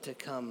starting to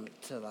come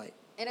to light.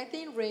 And I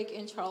think Rick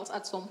and Charles,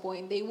 at some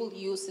point, they will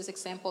use this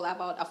example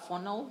about a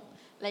funnel.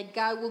 Like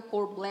God will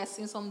pour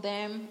blessings on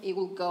them. It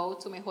will go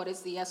to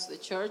Mejores Días, to the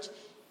church.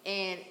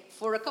 And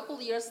for a couple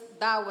of years,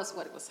 that was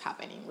what was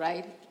happening,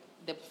 right?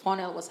 The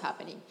funnel was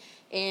happening.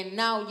 And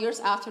now, years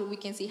after, we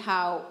can see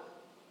how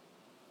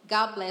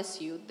God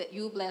bless you, that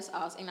you bless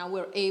us, and now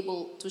we're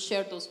able to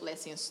share those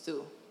blessings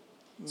too.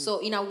 So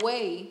in a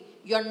way,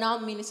 you're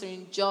not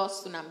ministering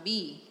just to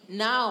Nambi.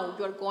 Now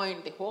you're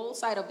going the whole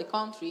side of the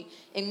country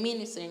and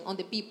ministering on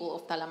the people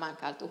of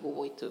Talamanca, Alto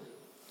Juboy too.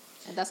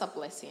 And that's a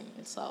blessing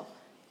itself.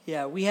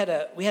 Yeah, we had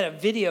a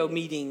video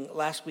meeting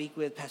last week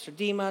with Pastor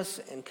Dimas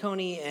and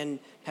Coney and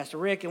Pastor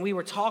Rick, and we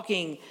were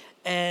talking,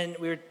 and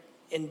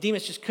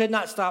Dimas just could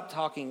not stop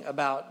talking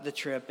about the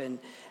trip,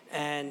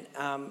 and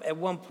at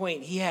one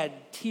point he had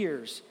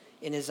tears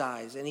in his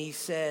eyes, and he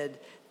said,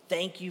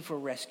 "Thank you for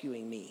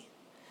rescuing me."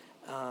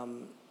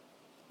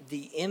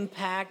 The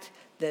impact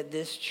that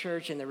this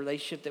church and the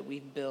relationship that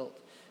we've built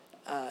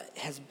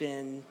has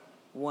been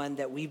one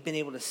that we've been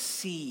able to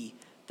see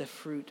the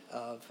fruit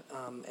of.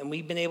 And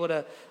we've been able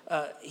to,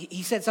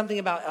 he said something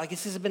about, like,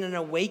 this has been an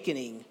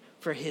awakening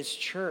for his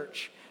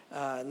church.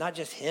 Not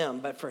just him,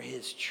 but for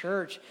his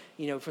church,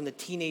 from the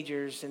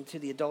teenagers and to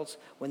the adults.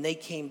 When they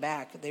came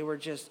back, they were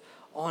just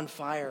on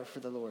fire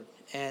for the Lord.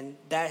 And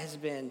that has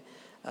been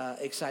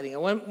exciting.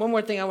 And one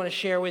more thing I want to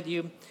share with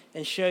you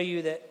and show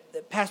you that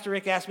Pastor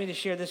Rick asked me to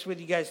share this with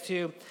you guys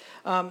too.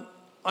 On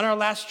our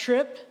last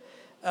trip,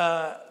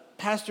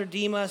 Pastor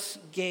Dimas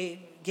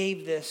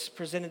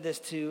presented this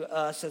to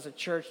us as a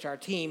church, to our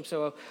team,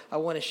 so I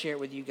want to share it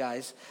with you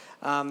guys.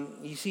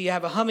 You see, you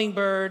have a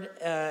hummingbird,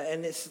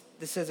 and this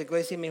says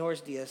Iglesia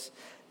Mejores Días.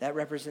 That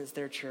represents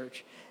their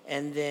church.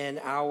 And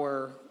then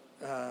our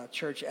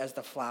church as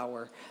the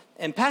flower.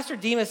 And Pastor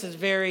Dimas is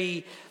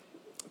very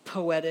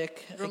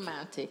poetic.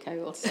 Romantic, I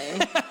will say.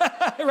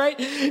 Right?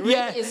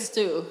 Rick is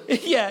too.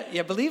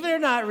 Yeah. Believe it or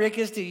not, Rick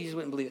is too. You just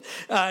wouldn't believe it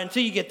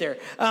until you get there.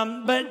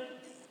 But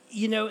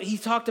he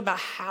talked about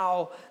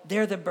how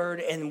they're the bird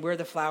and we're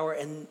the flower,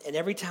 and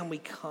every time we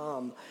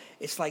come,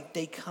 it's like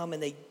they come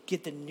and they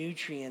get the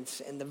nutrients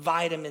and the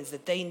vitamins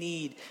that they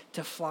need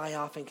to fly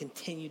off and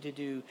continue to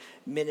do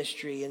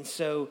ministry. And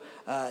so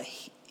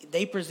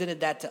they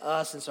presented that to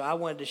us, and so I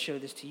wanted to show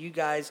this to you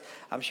guys.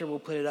 I'm sure we'll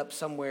put it up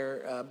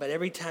somewhere, but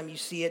every time you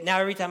see it, now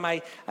every time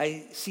I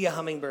see a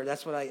hummingbird,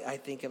 that's what I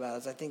think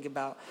about. I think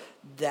about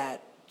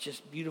that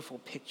just beautiful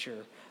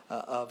picture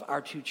of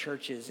our two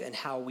churches and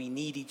how we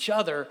need each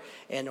other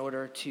in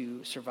order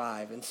to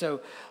survive. And so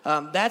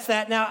that's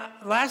that. Now,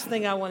 last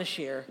thing I want to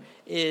share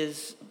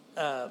is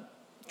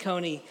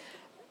Coney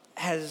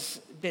has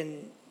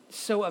been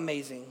so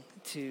amazing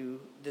to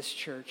this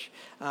church.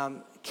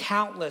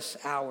 Countless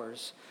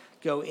hours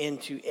go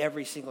into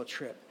every single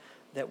trip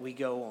that we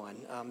go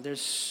on.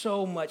 There's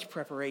so much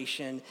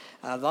preparation,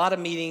 a lot of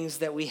meetings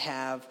that we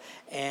have,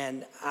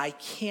 and I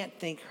can't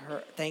thank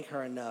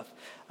her enough.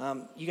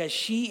 You guys,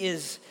 she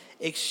is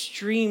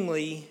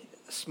extremely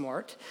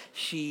smart.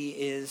 She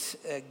is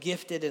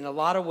gifted in a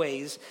lot of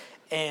ways,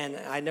 and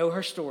I know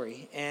her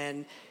story,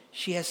 and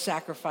she has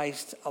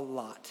sacrificed a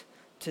lot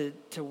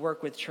to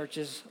work with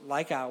churches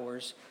like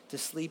ours, to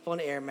sleep on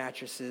air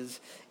mattresses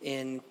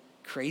in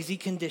crazy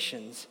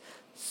conditions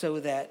so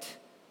that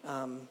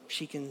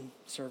she can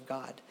serve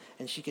God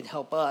and she can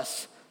help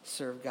us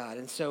serve God.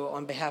 And so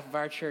on behalf of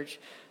our church,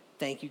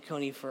 thank you,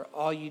 Coney, for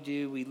all you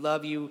do. We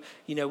love you.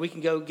 We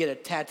can go get a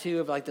tattoo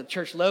of like the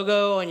church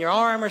logo on your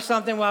arm or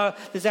something while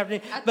this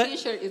afternoon. A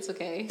t-shirt, it's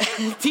okay.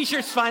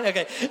 T-shirt's fine,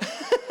 okay.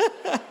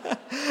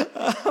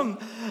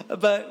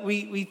 But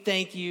we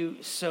thank you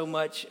so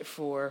much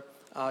for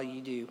all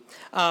you do.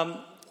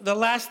 The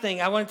last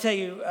thing I want to tell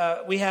you,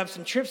 we have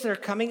some trips that are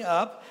coming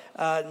up.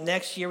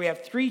 Next year we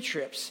have 3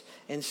 trips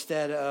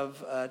instead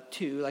of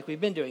 2 like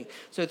we've been doing.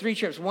 So 3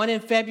 trips, 1 in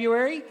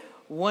February,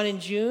 1 in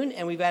June,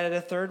 and we've added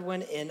a 3rd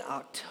one in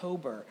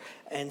October.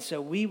 And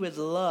so we would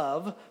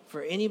love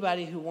for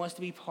anybody who wants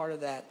to be part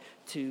of that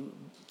to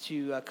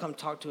come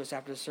talk to us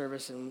after the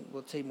service, and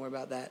we'll tell you more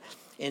about that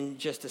in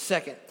just a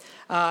second.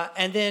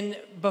 And then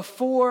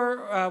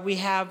before we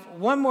have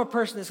one more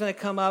person that's going to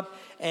come up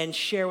and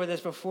share with us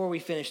before we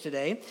finish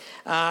today.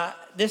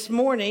 This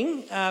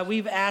morning,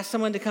 we've asked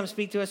someone to come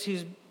speak to us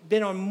who's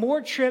been on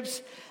more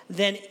trips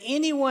than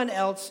anyone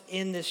else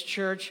in this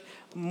church,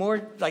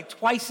 more like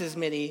twice as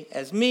many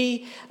as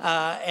me.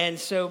 And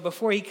so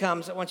before he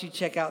comes, I want you to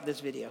check out this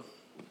video.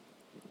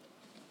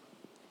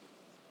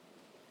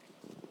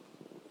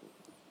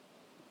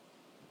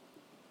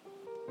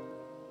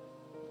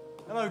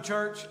 Hello,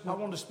 church. I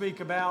want to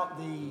speak about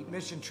the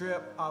mission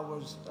trip I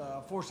was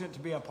fortunate to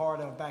be a part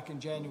of back in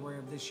January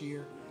of this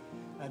year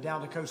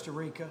down to Costa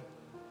Rica.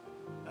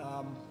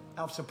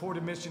 I've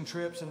supported mission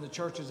trips in the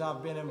churches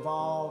I've been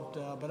involved,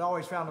 but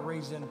always found a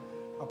reason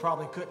I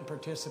probably couldn't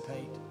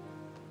participate.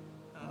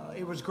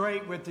 It was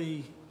great with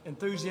the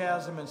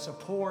enthusiasm and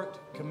support,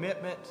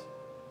 commitment,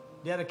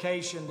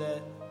 dedication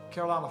that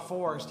Carolina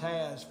Forest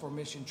has for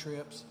mission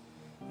trips,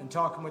 and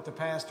talking with the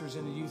pastors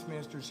and the youth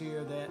ministers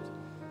here that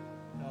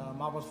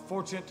I was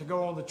fortunate to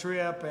go on the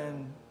trip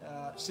and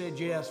said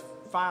yes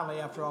finally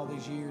after all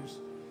these years.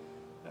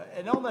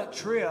 And on that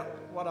trip,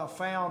 what I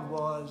found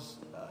was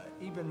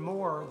even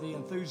more the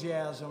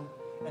enthusiasm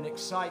and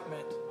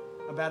excitement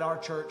about our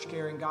church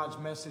carrying God's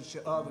message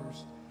to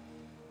others,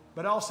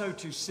 but also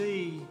to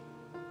see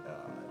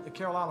the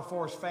Carolina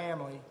Forest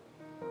family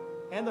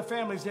and the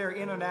families there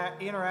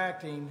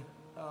interacting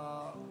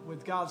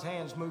with God's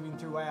hands moving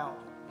throughout.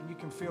 And you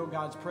can feel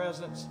God's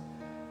presence.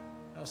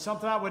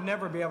 Something I would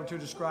never be able to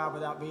describe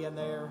without being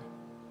there.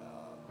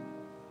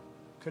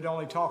 Could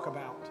only talk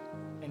about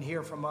and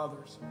hear from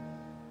others.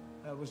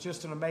 It was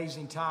just an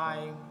amazing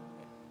time.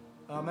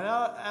 And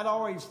I'd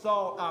always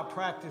thought I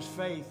practiced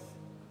faith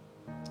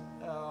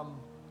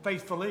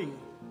faithfully.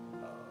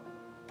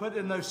 Put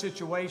in those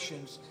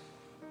situations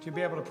to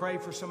be able to pray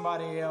for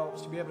somebody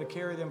else, to be able to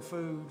carry them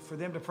food, for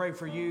them to pray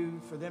for you,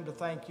 for them to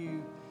thank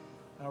you,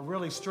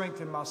 really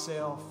strengthened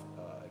myself,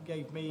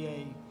 gave me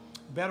a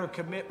better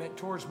commitment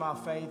towards my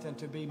faith and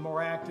to be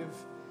more active,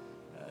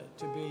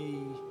 to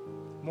be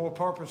more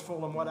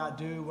purposeful in what I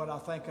do, what I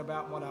think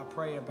about, and what I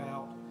pray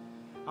about.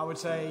 I would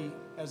say,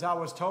 as I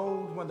was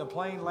told when the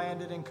plane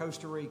landed in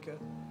Costa Rica,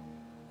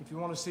 if you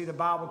want to see the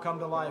Bible come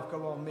to life,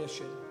 go on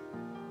mission.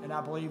 And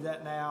I believe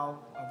that now.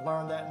 I've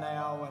learned that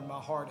now, and my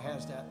heart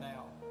has that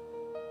now.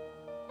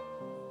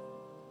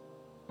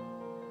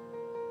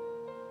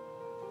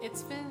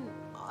 It's been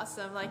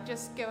awesome, like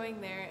just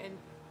going there and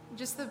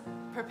just the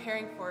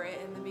preparing for it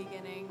in the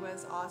beginning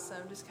was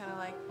awesome. Just kind of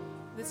like,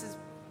 this is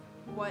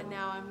what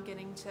now I'm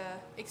getting to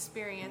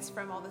experience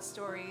from all the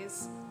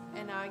stories,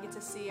 and now I get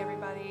to see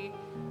everybody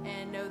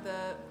and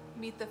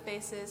meet the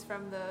faces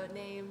from the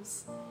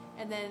names,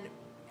 and then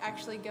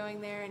actually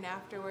going there and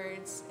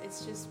afterwards,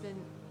 it's just been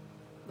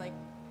like,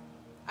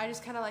 I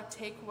just kind of like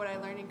take what I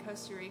learned in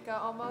Costa Rica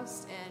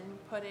almost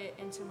and put it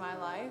into my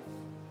life.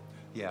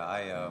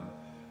 Yeah,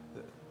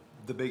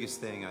 the biggest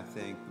thing I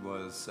think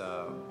was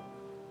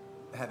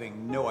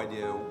having no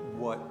idea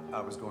what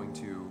I was going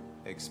to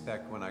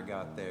expect when I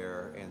got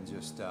there, and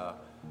just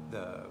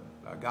the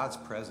God's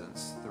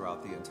presence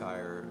throughout the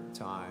entire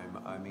time.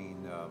 I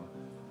mean,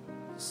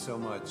 so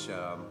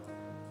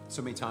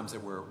many times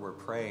that we're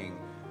praying,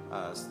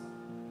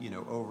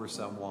 over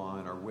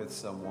someone or with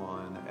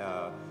someone.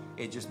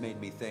 It just made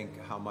me think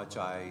how much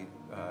I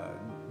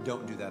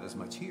don't do that as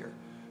much here.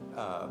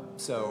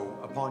 So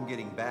upon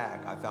getting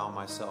back, I found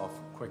myself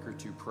quicker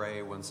to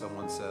pray when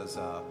someone says,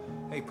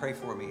 hey, pray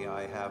for me,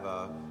 I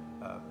have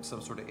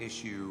some sort of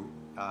issue.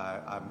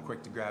 I'm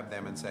quick to grab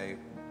them and say,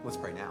 let's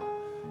pray now.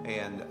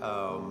 And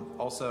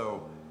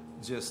also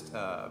just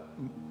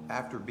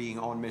after being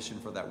on mission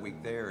for that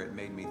week there, it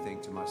made me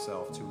think to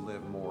myself to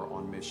live more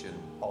on mission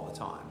all the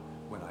time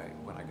when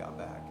I got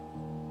back.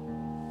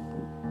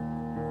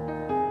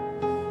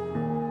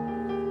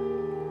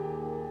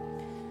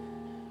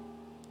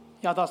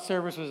 Y'all thought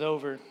service was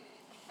over.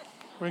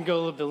 We're going to go a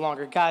little bit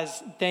longer.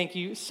 Guys, thank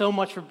you so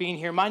much for being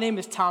here. My name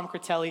is Tom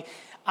Critelli.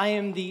 I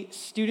am the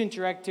student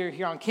director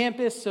here on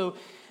campus, so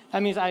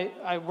that means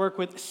I work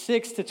with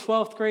 6th to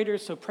 12th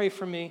graders, so pray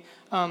for me.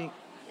 I'm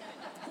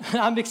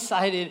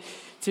excited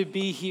to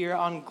be here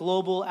on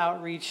Global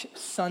Outreach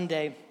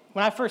Sunday.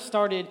 When I first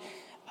started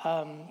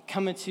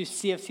coming to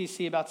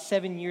CFCC about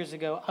 7 years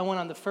ago, I went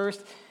on the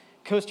first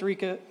Costa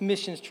Rica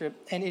missions trip,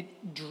 and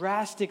it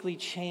drastically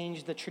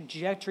changed the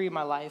trajectory of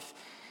my life.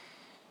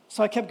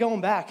 So I kept going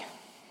back.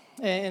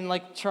 And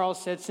like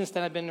Charles said, since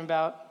then I've been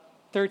about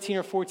 13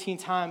 or 14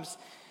 times.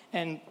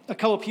 And a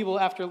couple of people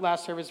after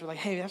last service were like,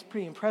 hey, that's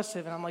pretty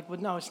impressive. And I'm like, well,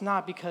 no, it's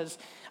not, because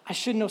I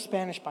should know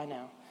Spanish by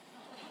now.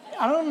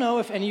 I don't know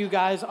if any of you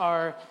guys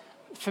are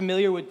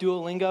familiar with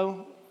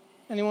Duolingo.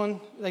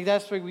 Anyone? Like,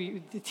 that's where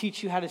we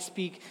teach you how to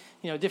speak,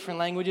 different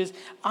languages.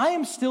 I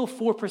am still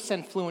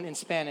 4% fluent in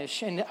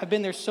Spanish, and I've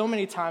been there so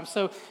many times.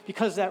 So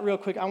because of that, real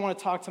quick, I want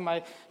to talk to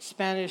my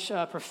Spanish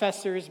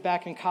professors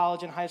back in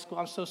college and high school.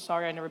 I'm so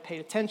sorry I never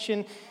paid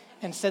attention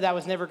and said I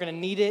was never going to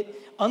need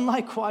it.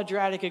 Unlike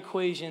quadratic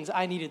equations,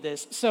 I needed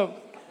this. So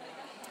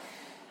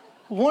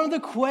one of the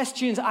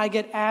questions I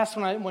get asked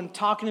when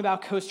talking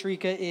about Costa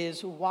Rica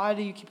is, why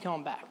do you keep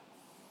coming back?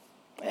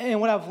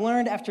 And what I've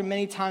learned after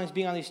many times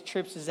being on these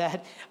trips is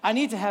that I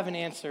need to have an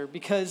answer,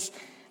 because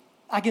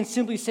I can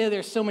simply say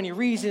there's so many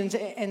reasons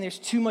and there's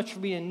too much for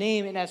me to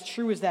name. And as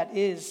true as that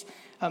is,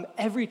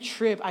 every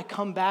trip I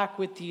come back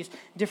with these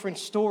different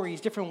stories,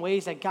 different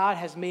ways that God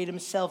has made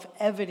himself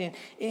evident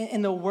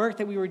in the work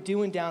that we were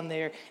doing down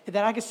there,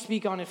 that I could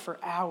speak on it for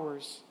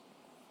hours.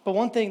 But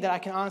one thing that I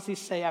can honestly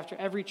say after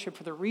every trip,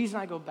 for the reason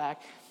I go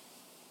back,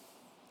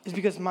 is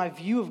because my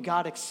view of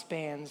God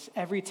expands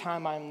every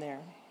time I'm there.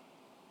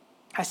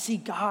 I see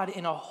God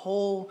in a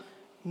whole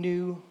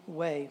new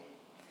way.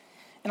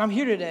 And I'm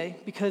here today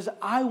because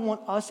I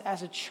want us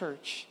as a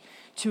church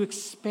to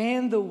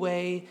expand the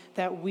way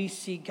that we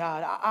see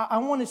God. I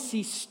want to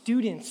see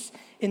students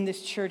in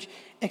this church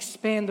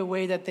expand the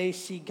way that they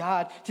see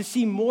God, to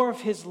see more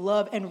of his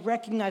love and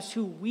recognize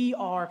who we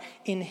are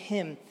in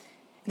him,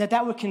 and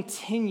that would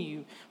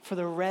continue for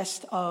the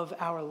rest of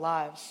our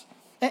lives.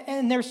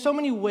 And there's so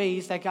many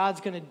ways that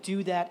God's going to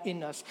do that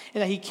in us,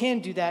 and that he can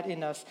do that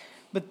in us.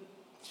 But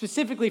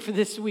specifically for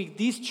this week,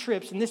 these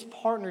trips and this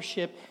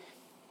partnership,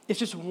 it's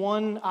just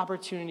one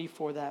opportunity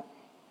for that.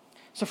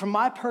 So from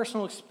my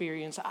personal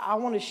experience, I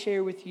want to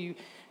share with you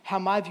how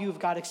my view of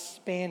God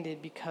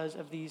expanded because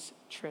of these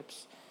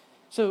trips.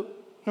 So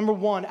number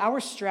one, our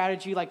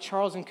strategy, like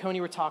Charles and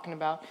Coney were talking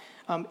about,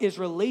 is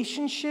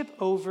relationship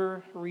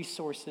over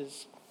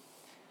resources.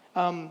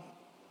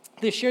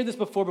 They shared this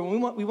before, but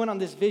when we went on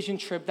this vision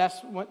trip,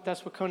 that's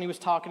what Coney was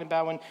talking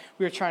about when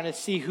we were trying to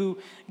see who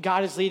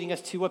God is leading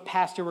us to, what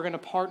pastor we're going to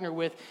partner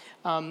with.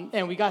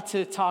 And we got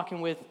to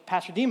talking with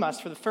Pastor Dimas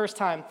for the first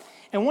time.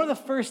 And one of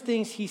the first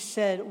things he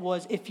said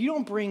was, if you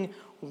don't bring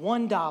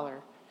 $1,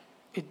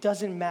 it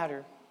doesn't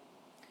matter,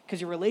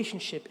 because your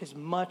relationship is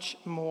much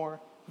more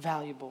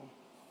valuable.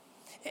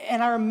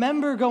 And I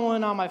remember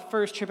going on my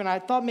first trip, and I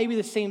thought maybe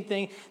the same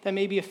thing that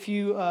maybe a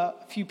few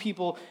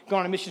people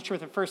going on a mission trip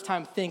for the first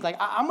time think, like,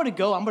 I'm going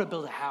to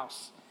build a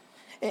house.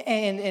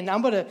 And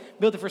I'm going to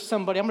build it for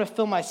somebody. I'm going to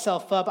fill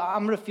myself up.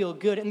 I'm going to feel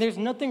good. And there's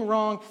nothing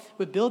wrong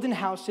with building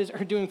houses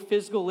or doing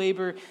physical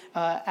labor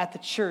at the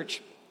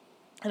church.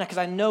 And because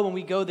I know when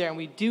we go there and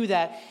we do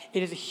that,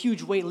 it is a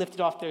huge weight lifted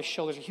off their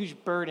shoulders, a huge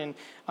burden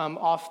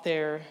off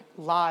their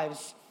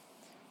lives.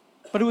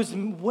 But it was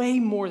way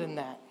more than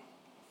that.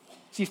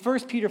 See,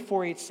 1 Peter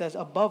 4:8 says,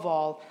 above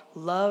all,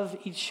 love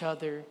each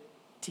other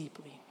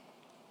deeply.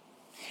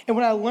 And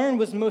what I learned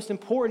was most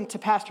important to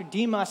Pastor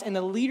Dimas and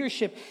the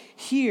leadership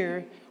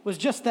here was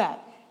just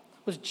that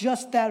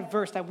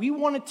verse, that we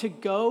wanted to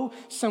go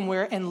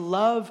somewhere and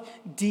love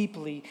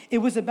deeply. It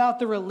was about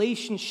the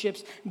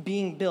relationships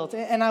being built.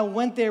 And I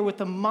went there with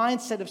the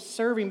mindset of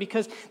serving,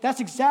 because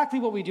that's exactly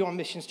what we do on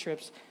missions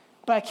trips.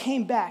 But I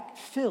came back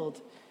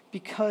filled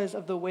because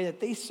of the way that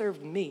they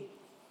served me.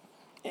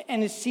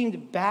 And it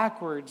seemed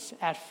backwards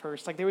at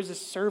first, like there was a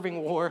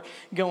serving war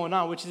going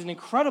on, which is an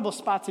incredible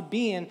spot to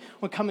be in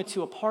when coming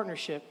to a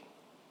partnership.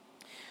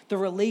 The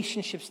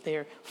relationships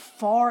there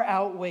far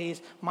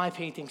outweighs my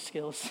painting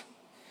skills.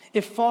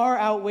 It far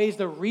outweighs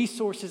the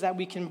resources that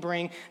we can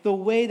bring, the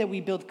way that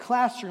we build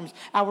classrooms,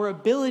 our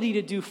ability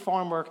to do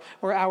farm work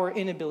or our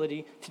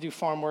inability to do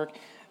farm work.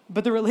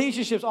 But the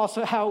relationships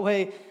also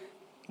outweigh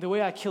the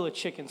way I kill a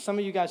chicken. Some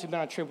of you guys who've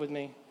been on a trip with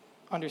me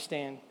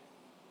understand.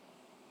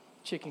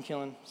 Chicken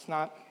killing, it's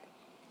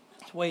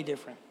way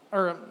different.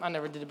 Or I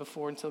never did it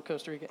before until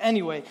Costa Rica.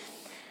 Anyway,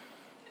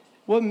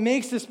 what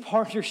makes this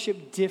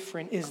partnership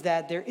different is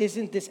that there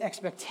isn't this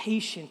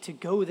expectation to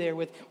go there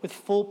with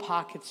full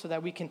pockets so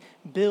that we can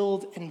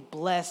build and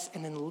bless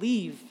and then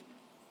leave,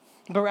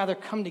 but rather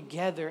come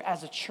together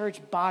as a church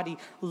body,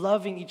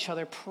 loving each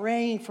other,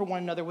 praying for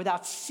one another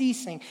without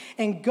ceasing,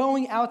 and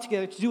going out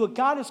together to do what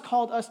God has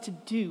called us to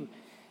do,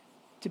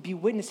 to be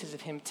witnesses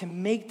of him, to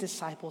make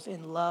disciples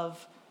and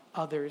love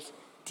others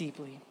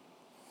deeply.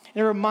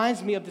 And it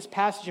reminds me of this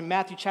passage in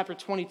Matthew chapter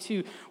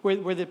 22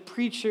 where the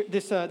preacher,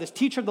 this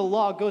teacher of the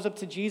law goes up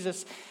to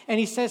Jesus and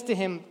he says to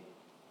him,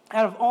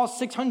 out of all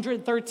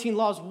 613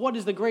 laws, what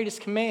is the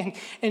greatest command?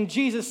 And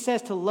Jesus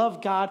says to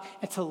love God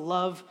and to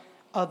love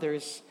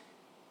others.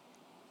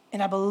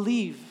 And I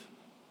believe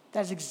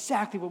that's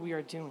exactly what we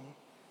are doing.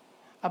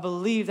 I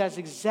believe that's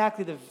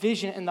exactly the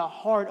vision and the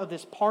heart of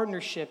this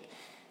partnership,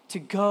 to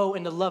go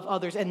and to love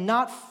others, and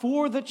not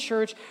for the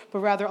church, but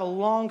rather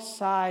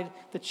alongside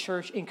the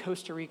church in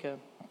Costa Rica.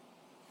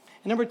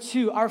 And number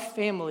two, our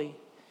family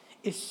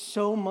is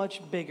so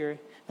much bigger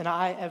than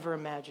I ever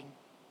imagined.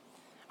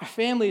 Our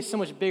family is so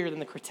much bigger than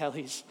the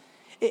Critellis.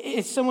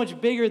 It's so much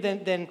bigger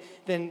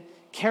than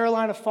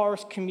Carolina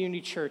Forest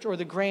Community Church or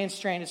the Grand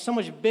Strand. It's so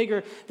much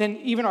bigger than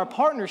even our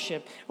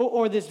partnership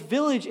or this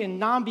village in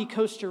Nambi,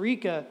 Costa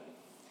Rica.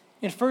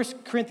 In 1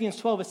 Corinthians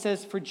 12, it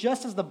says, for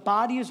just as the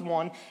body is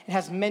one and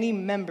has many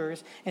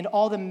members, and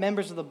all the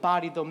members of the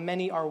body, though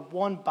many, are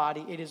one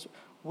body,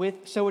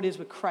 so it is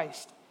with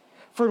Christ.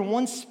 For in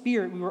one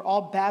spirit we were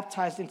all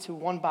baptized into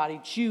one body,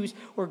 Jews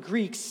or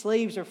Greeks,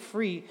 slaves or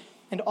free,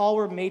 and all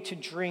were made to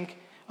drink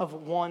of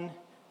one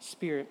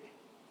spirit.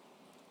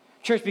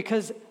 Church,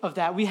 because of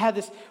that, we have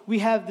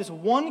this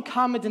one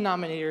common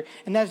denominator,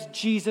 and that's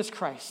Jesus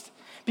Christ.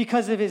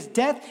 Because of his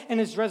death and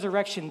his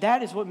resurrection,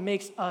 that is what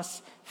makes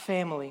us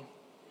family.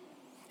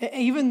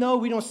 Even though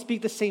we don't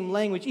speak the same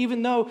language,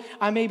 even though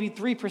I may be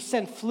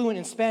 3% fluent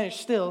in Spanish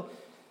still,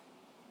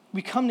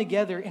 we come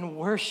together in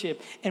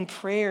worship and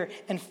prayer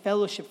and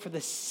fellowship for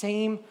the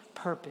same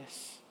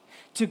purpose,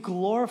 to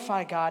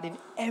glorify God in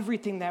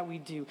everything that we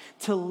do,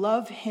 to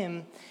love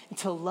him and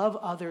to love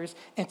others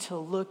and to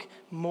look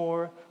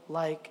more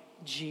like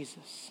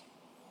Jesus.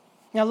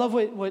 Now, I love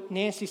what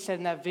Nancy said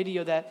in that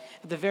video, that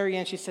at the very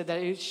end she said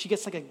that she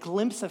gets like a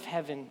glimpse of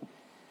heaven.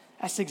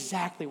 That's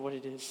exactly what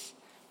it is.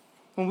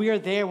 When we are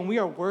there, when we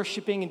are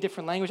worshiping in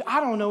different language, I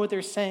don't know what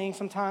they're saying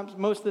sometimes,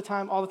 most of the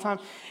time, all the time.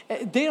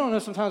 They don't know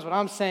sometimes what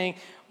I'm saying,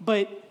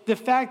 but the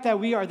fact that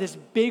we are this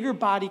bigger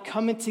body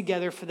coming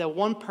together for the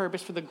one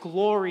purpose, for the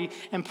glory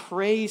and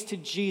praise to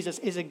Jesus,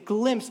 is a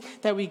glimpse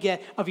that we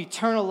get of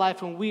eternal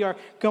life when we are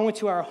going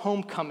to our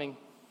homecoming.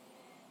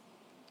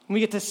 And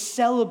we get to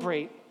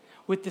celebrate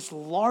with this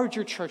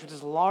larger church, with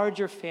this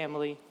larger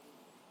family,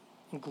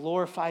 and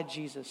glorify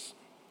Jesus.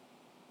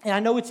 And I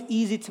know it's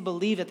easy to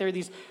believe that there are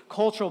these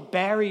cultural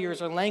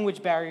barriers or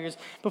language barriers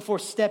before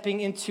stepping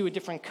into a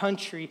different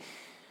country.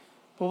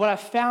 But what I've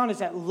found is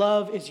that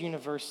love is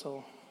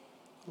universal.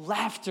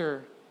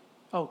 Laughter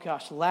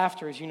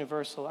is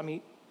universal. I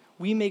mean,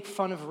 we make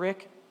fun of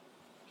Rick.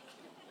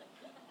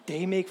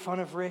 They make fun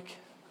of Rick.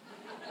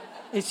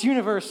 It's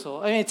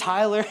universal. I mean,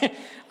 Tyler,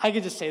 I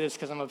could just say this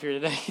because I'm up here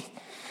today.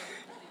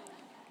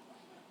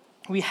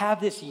 We have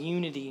this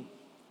unity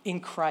in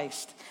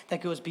Christ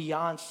that goes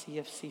beyond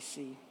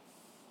CFCC.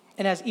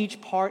 And as each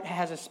part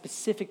has a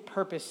specific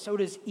purpose, so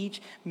does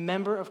each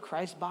member of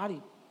Christ's body.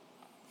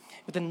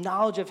 With the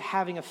knowledge of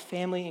having a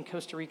family in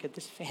Costa Rica,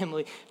 this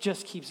family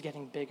just keeps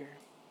getting bigger.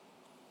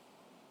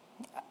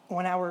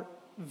 When our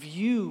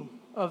view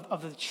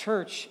of the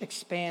church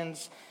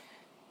expands,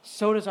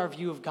 so does our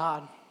view of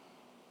God.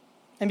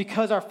 And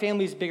because our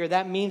family is bigger,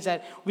 that means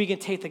that we can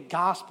take the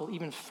gospel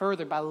even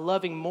further by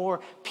loving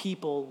more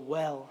people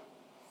well.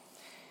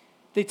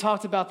 They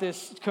talked about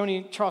this, Coney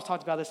and Charles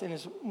talked about this, and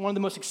it's one of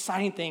the most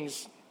exciting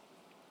things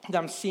that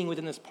I'm seeing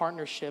within this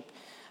partnership.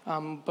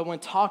 But when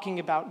talking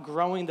about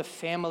growing the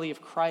family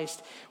of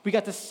Christ, we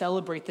got to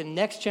celebrate the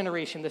next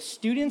generation. The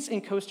students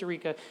in Costa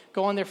Rica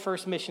go on their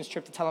first missions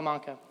trip to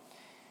Talamanca.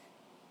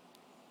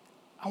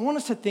 I want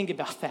us to think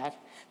about that.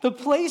 The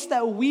place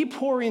that we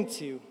pour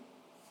into,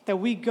 that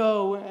we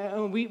go,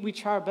 and we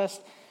try our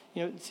best,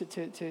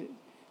 to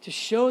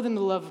show them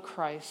the love of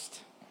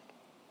Christ.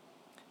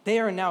 They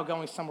are now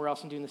going somewhere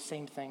else and doing the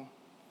same thing.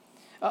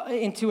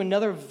 Into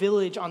another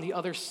village on the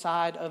other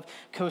side of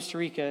Costa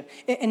Rica.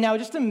 And now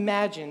just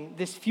imagine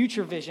this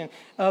future vision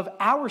of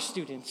our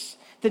students,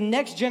 the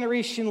next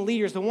generation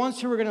leaders, the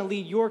ones who are going to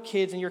lead your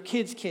kids and your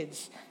kids'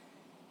 kids,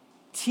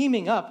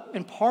 teaming up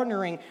and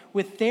partnering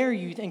with their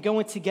youth and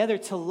going together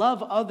to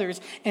love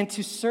others and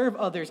to serve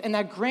others. And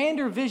that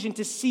grander vision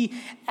to see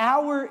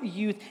our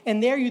youth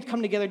and their youth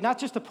come together, not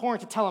just to pour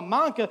into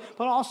Talamanca,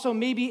 but also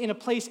maybe in a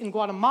place in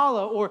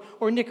Guatemala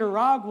or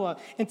Nicaragua,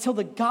 until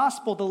the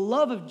gospel, the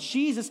love of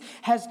Jesus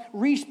has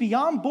reached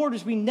beyond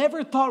borders we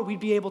never thought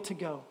we'd be able to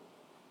go.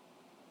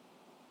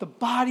 The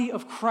body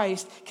of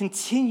Christ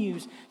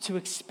continues to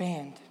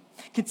expand,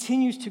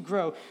 continues to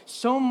grow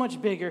so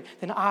much bigger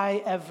than I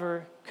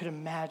ever could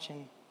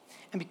imagine.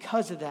 And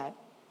because of that,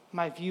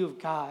 my view of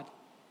God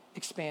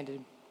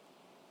expanded.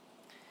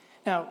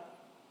 Now,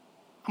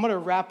 I'm going to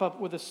wrap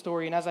up with a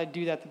story, and as I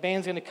do that, the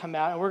band's going to come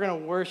out, and we're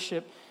going to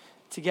worship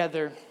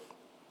together.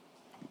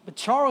 But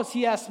Charles,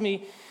 he asked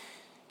me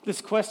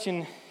this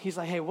question. He's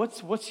like, hey,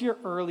 what's your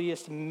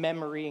earliest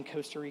memory in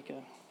Costa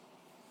Rica?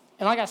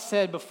 And like I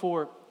said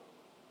before,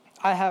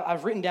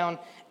 I've written down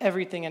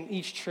everything on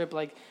each trip,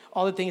 like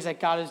all the things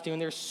that God is doing.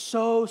 There's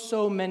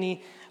so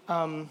many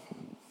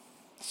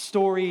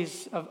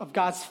stories of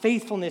God's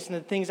faithfulness and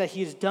the things that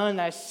he has done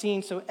that I've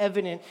seen so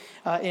evident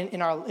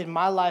in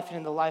my life and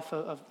in the life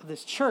of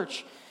this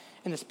church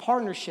and this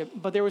partnership.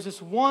 But there was this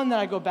one that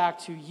I go back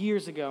to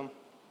years ago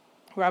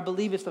where I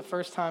believe it's the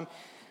first time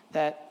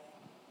that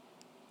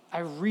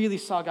I really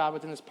saw God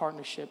within this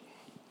partnership.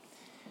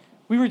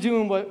 We were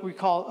doing what we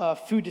call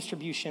food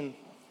distribution,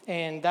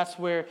 and that's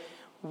where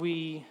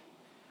we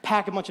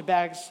pack a bunch of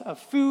bags of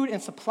food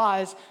and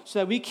supplies so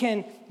that we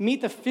can meet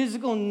the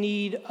physical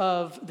need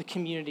of the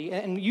community.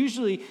 And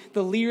usually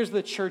the leaders of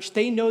the church,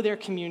 they know their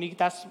community.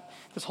 That's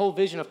this whole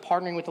vision of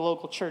partnering with the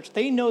local church.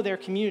 They know their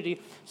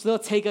community, so they'll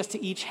take us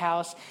to each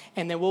house,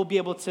 and then we'll be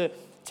able to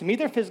meet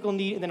their physical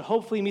need and then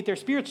hopefully meet their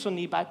spiritual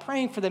need by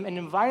praying for them and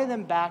inviting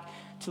them back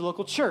to the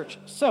local church.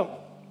 So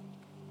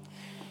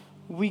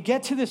we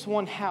get to this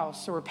one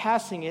house, so we're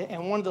passing it,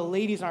 and one of the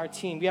ladies on our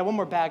team, we had one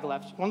more bag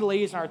left. One of the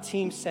ladies on our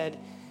team said,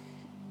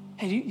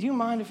 hey, do you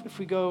mind if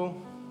we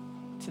go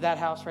to that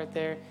house right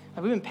there?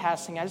 We've been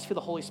passing. I just feel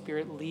the Holy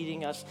Spirit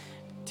leading us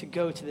to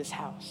go to this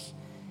house.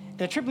 And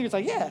the trip leader's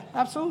like, yeah,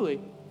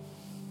 absolutely.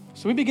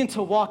 So we begin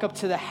to walk up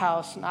to the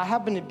house, and I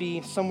happen to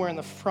be somewhere in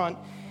the front,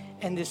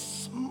 and this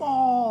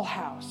small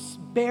house,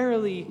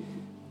 barely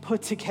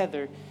put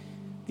together,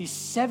 these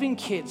 7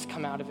 kids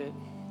come out of it,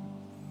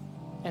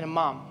 and a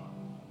mom.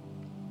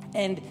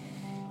 And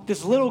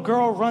this little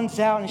girl runs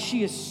out, and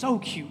she is so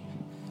cute.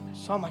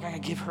 So I'm like, I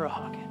gotta give her a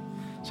hug.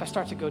 So I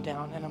start to go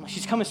down, and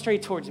she's coming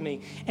straight towards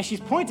me. And she's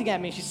pointing at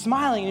me, and she's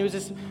smiling. And it was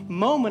this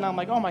moment, I'm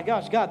like, oh my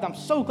gosh, God, I'm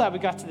so glad we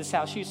got to this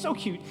house. She's so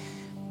cute.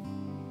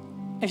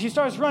 And she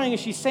starts running, and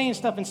she's saying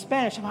stuff in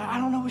Spanish. I'm like, I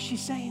don't know what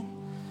she's saying.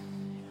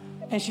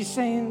 And she's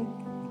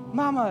saying,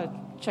 Mama,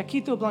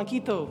 Chaquito,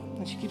 Blanquito.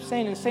 And she keeps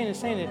saying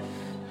it.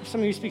 If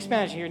some of you speak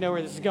Spanish, you know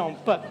where this is going.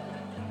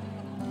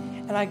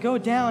 And I go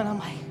down, and I'm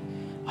like,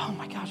 oh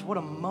my gosh, what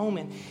a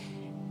moment.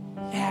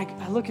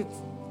 And I look at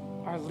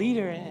our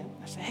leader, and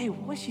I said, hey,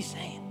 what's she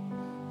saying?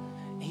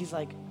 And he's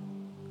like,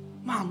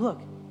 Mom, look,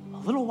 a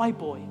little white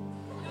boy.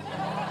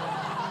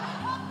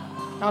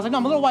 And I was like, no,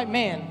 I'm a little white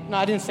man. No,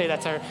 I didn't say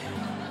that to her.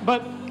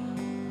 But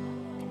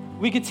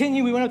we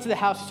continued. We went up to the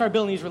house. We started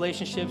building these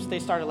relationships. They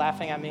started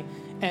laughing at me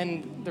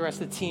and the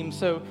rest of the team.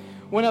 So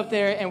went up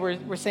there and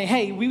we're saying,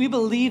 hey, we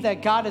believe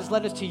that God has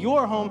led us to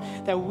your home,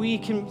 that we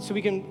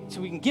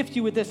can gift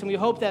you with this, and we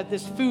hope that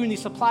this food and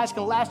these supplies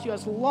can last you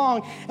as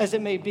long as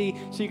it may be,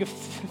 so you can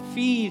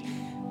feed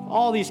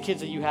all these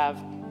kids that you have.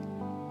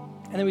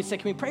 And then we said,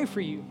 can we pray for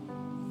you?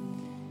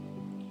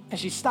 And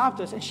she stopped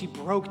us and she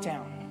broke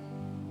down.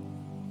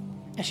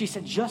 And she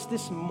said, just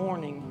this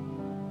morning,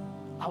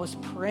 I was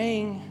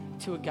praying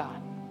to a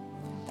God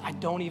that I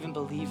don't even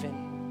believe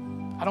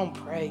in. I don't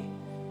pray.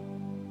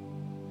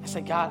 I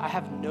said, God, I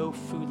have no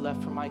food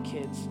left for my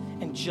kids.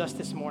 And just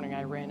this morning,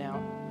 I ran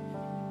out.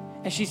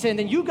 And she said, and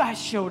then you guys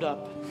showed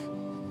up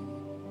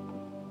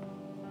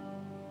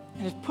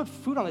and just put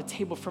food on the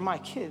table for my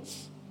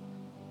kids.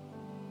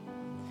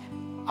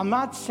 I'm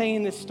not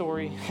saying this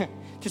story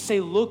to say,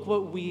 look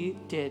what we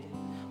did.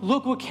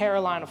 Look what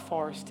Carolina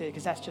Forest did,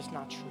 because that's just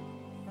not true.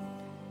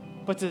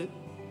 But to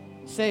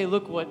say,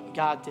 look what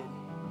God did.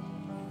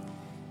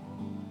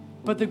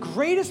 But the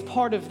greatest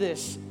part of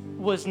this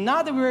was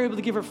not that we were able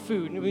to give her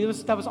food.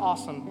 That was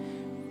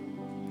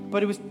awesome.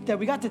 But it was that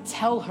we got to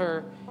tell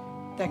her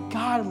that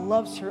God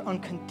loves her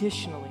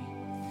unconditionally.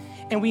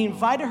 And we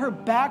invited her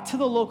back to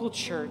the local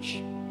church.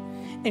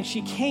 And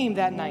she came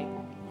that night.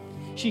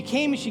 She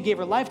came and she gave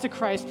her life to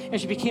Christ,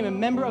 and she became a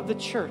member of the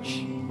church.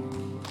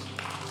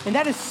 And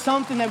that is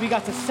something that we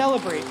got to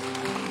celebrate.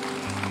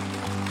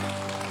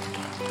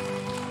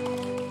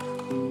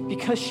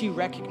 Because she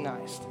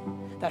recognized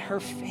that her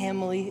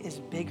family is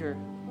bigger,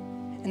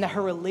 and that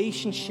her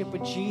relationship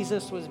with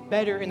Jesus was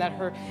better, and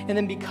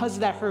then because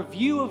of that, her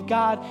view of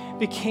God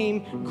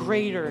became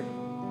greater.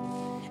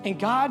 And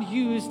God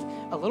used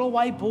a little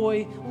white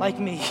boy like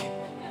me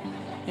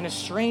in a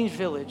strange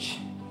village,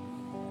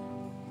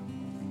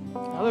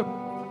 and other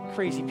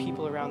crazy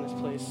people around this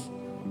place.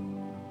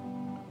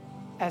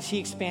 As he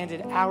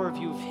expanded our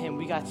view of him,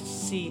 we got to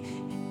see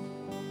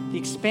the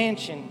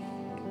expansion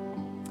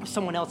of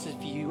someone else's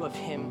view of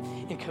him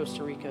in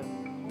Costa Rica.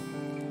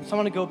 So I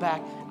want to go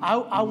back.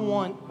 I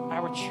want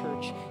our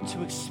church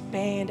to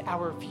expand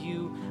our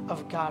view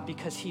of God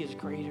because he is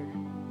greater.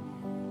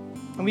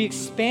 And we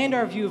expand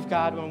our view of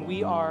God when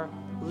we are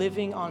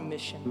living on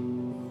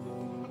mission.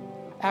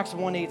 Acts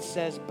 1:8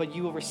 says, but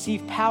you will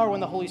receive power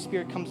when the Holy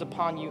Spirit comes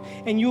upon you,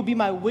 and you will be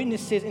my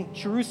witnesses in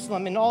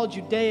Jerusalem and all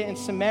Judea and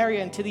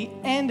Samaria and to the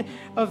end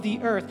of the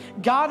earth.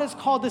 God has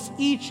called us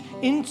each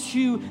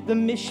into the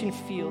mission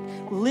field.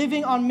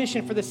 Living on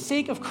mission for the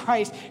sake of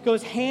Christ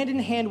goes hand in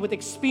hand with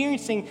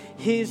experiencing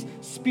his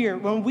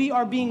Spirit. When we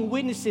are being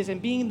witnesses and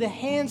being the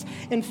hands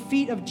and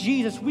feet of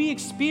Jesus, we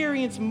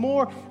experience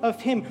more of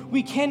him.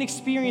 We can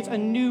experience a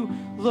new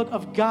look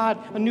of God,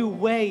 a new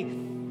way.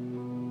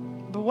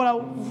 But what I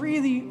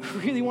really,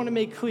 really want to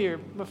make clear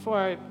before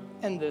I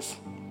end this,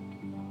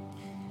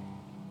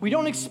 we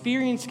don't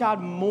experience God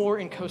more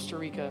in Costa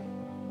Rica.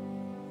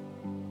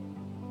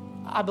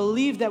 I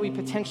believe that we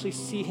potentially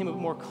see him with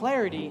more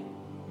clarity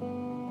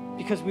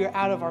because we are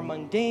out of our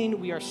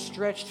mundane, we are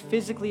stretched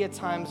physically at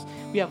times,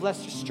 we have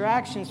less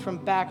distractions from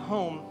back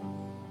home.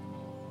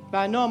 But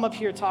I know I'm up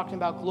here talking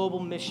about global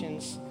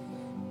missions.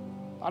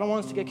 I don't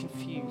want us to get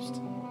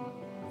confused.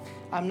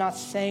 I'm not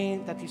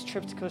saying that these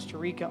trips to Costa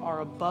Rica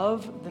are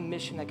above the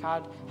mission that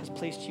God has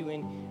placed you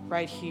in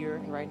right here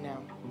and right now.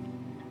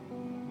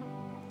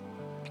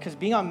 Because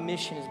being on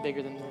mission is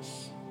bigger than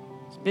this.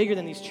 It's bigger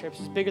than these trips.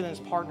 It's bigger than this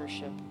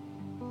partnership.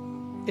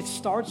 It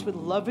starts with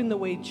loving the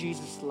way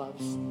Jesus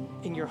loves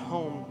in your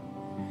home,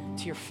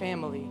 to your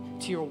family,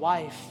 to your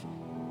wife,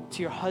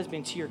 to your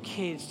husband, to your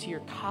kids, to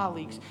your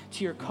colleagues,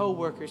 to your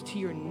coworkers, to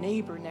your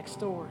neighbor next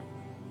door.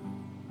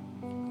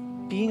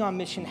 Being on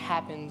mission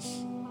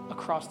happens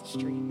across the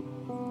street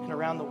and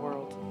around the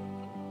world.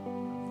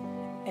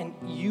 And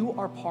you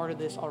are part of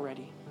this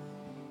already.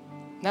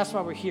 And that's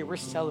why we're here. We're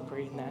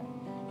celebrating that.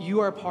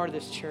 You are a part of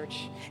this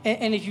church.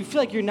 And if you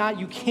feel like you're not,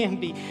 you can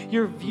be.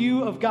 Your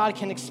view of God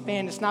can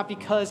expand. It's not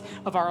because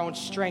of our own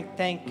strength,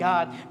 thank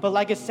God. But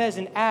like it says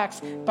in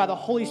Acts, by the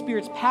Holy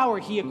Spirit's power,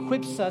 he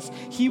equips us,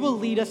 he will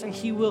lead us, and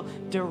he will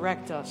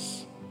direct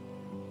us.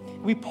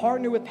 We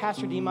partner with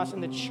Pastor Dimas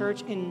and the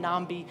church in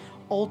Nambi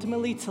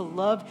ultimately to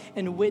love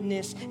and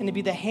witness and to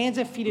be the hands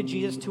and feet of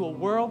Jesus to a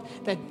world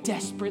that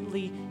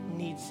desperately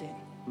needs it.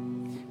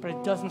 But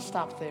it doesn't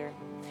stop there.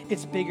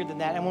 It's bigger than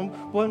that.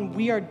 And when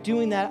we are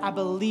doing that, I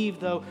believe,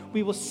 though,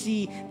 we will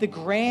see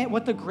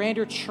what the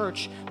grander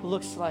church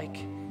looks like.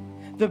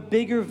 The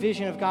bigger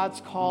vision of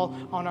God's call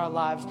on our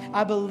lives.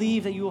 I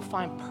believe that you will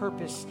find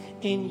purpose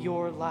in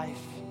your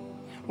life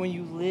when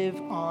you live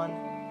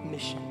on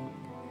mission.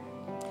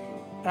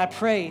 And I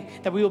pray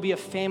that we will be a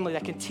family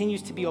that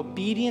continues to be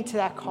obedient to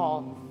that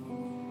call,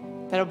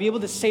 that I'll be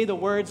able to say the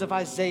words of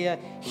Isaiah,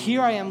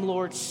 "Here I am,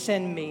 Lord,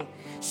 send me."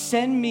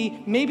 Send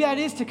me. Maybe that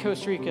is to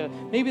Costa Rica.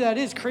 Maybe that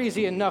is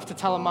crazy enough to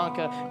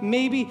Talamanca.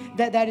 Maybe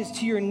that is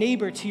to your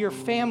neighbor, to your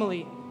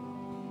family.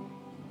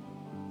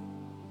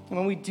 And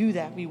when we do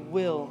that, we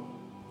will,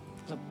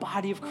 as a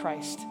body of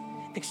Christ,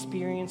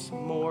 experience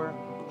more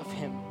of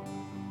him.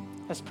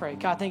 Let's pray.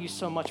 God, thank you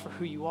so much for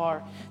who you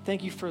are.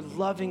 Thank you for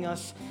loving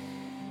us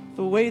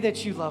the way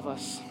that you love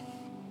us.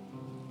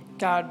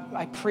 God,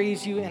 I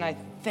praise you and I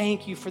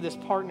thank you for this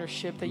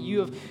partnership that you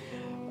have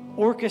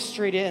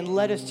orchestrated and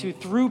led us to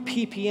through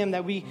PPM,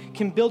 that we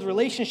can build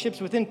relationships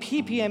within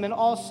PPM and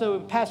also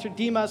Pastor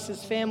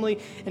Dimas' family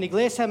and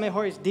Iglesia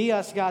Mejores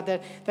Dias, God,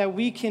 that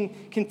we can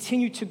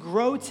continue to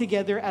grow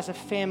together as a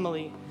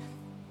family.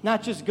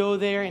 Not just go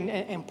there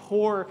and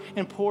pour,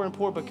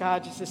 but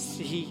God, just to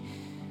see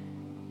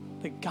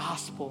the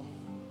gospel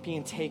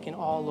being taken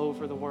all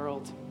over the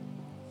world.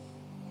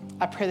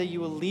 I pray that you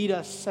will lead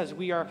us as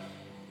we are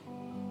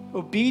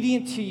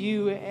obedient to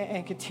you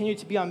and continue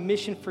to be on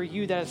mission for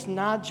you, that it's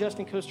not just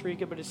in Costa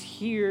Rica, but it's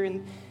here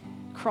and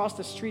across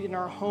the street in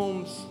our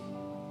homes.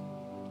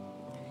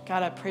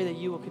 God, I pray that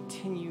you will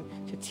continue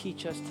to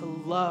teach us to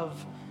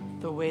love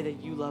the way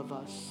that you love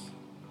us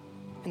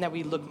and that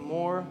we look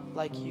more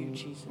like you,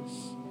 Jesus.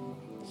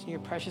 It's in your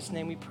precious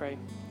name we pray.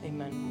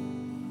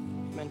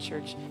 Amen. Amen,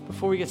 church.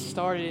 Before we get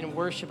started in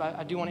worship,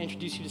 I do want to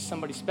introduce you to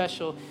somebody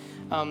special.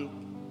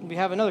 We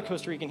have another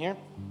Costa Rican here.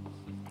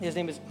 His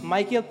name is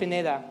Michael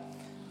Pineda.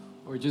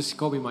 Or just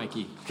call me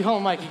Mikey. Call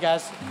him Mikey,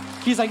 guys.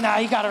 He's like, nah,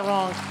 he got it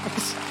wrong.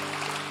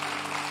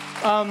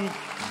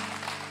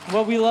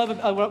 What we love,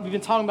 what we've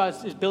been talking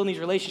about is building these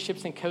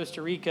relationships in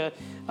Costa Rica.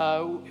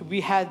 We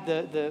had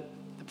the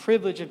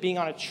privilege of being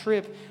on a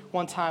trip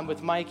one time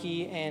with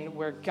Mikey, and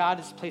where God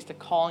has placed a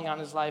calling on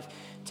his life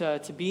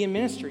to be in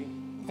ministry.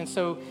 And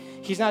so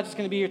he's not just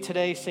going to be here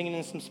today singing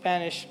in some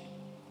Spanish,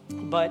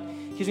 but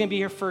he's going to be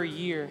here for a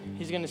year.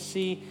 He's going to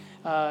see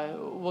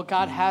what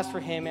God has for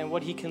him and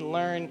what he can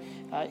learn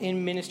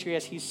in ministry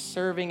as he's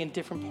serving in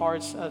different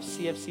parts of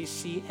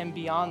CFCC and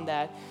beyond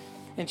that.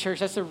 And church,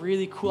 that's a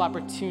really cool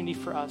opportunity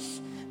for us,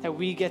 that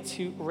we get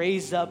to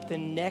raise up the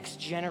next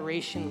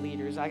generation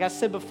leaders. Like I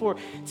said before,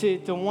 to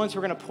the ones who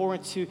are going to pour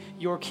into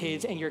your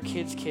kids and your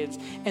kids' kids.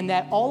 And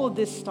that all of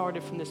this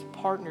started from this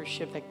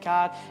partnership that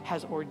God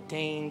has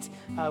ordained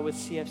with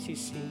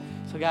CFCC.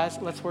 So guys,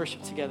 let's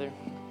worship together.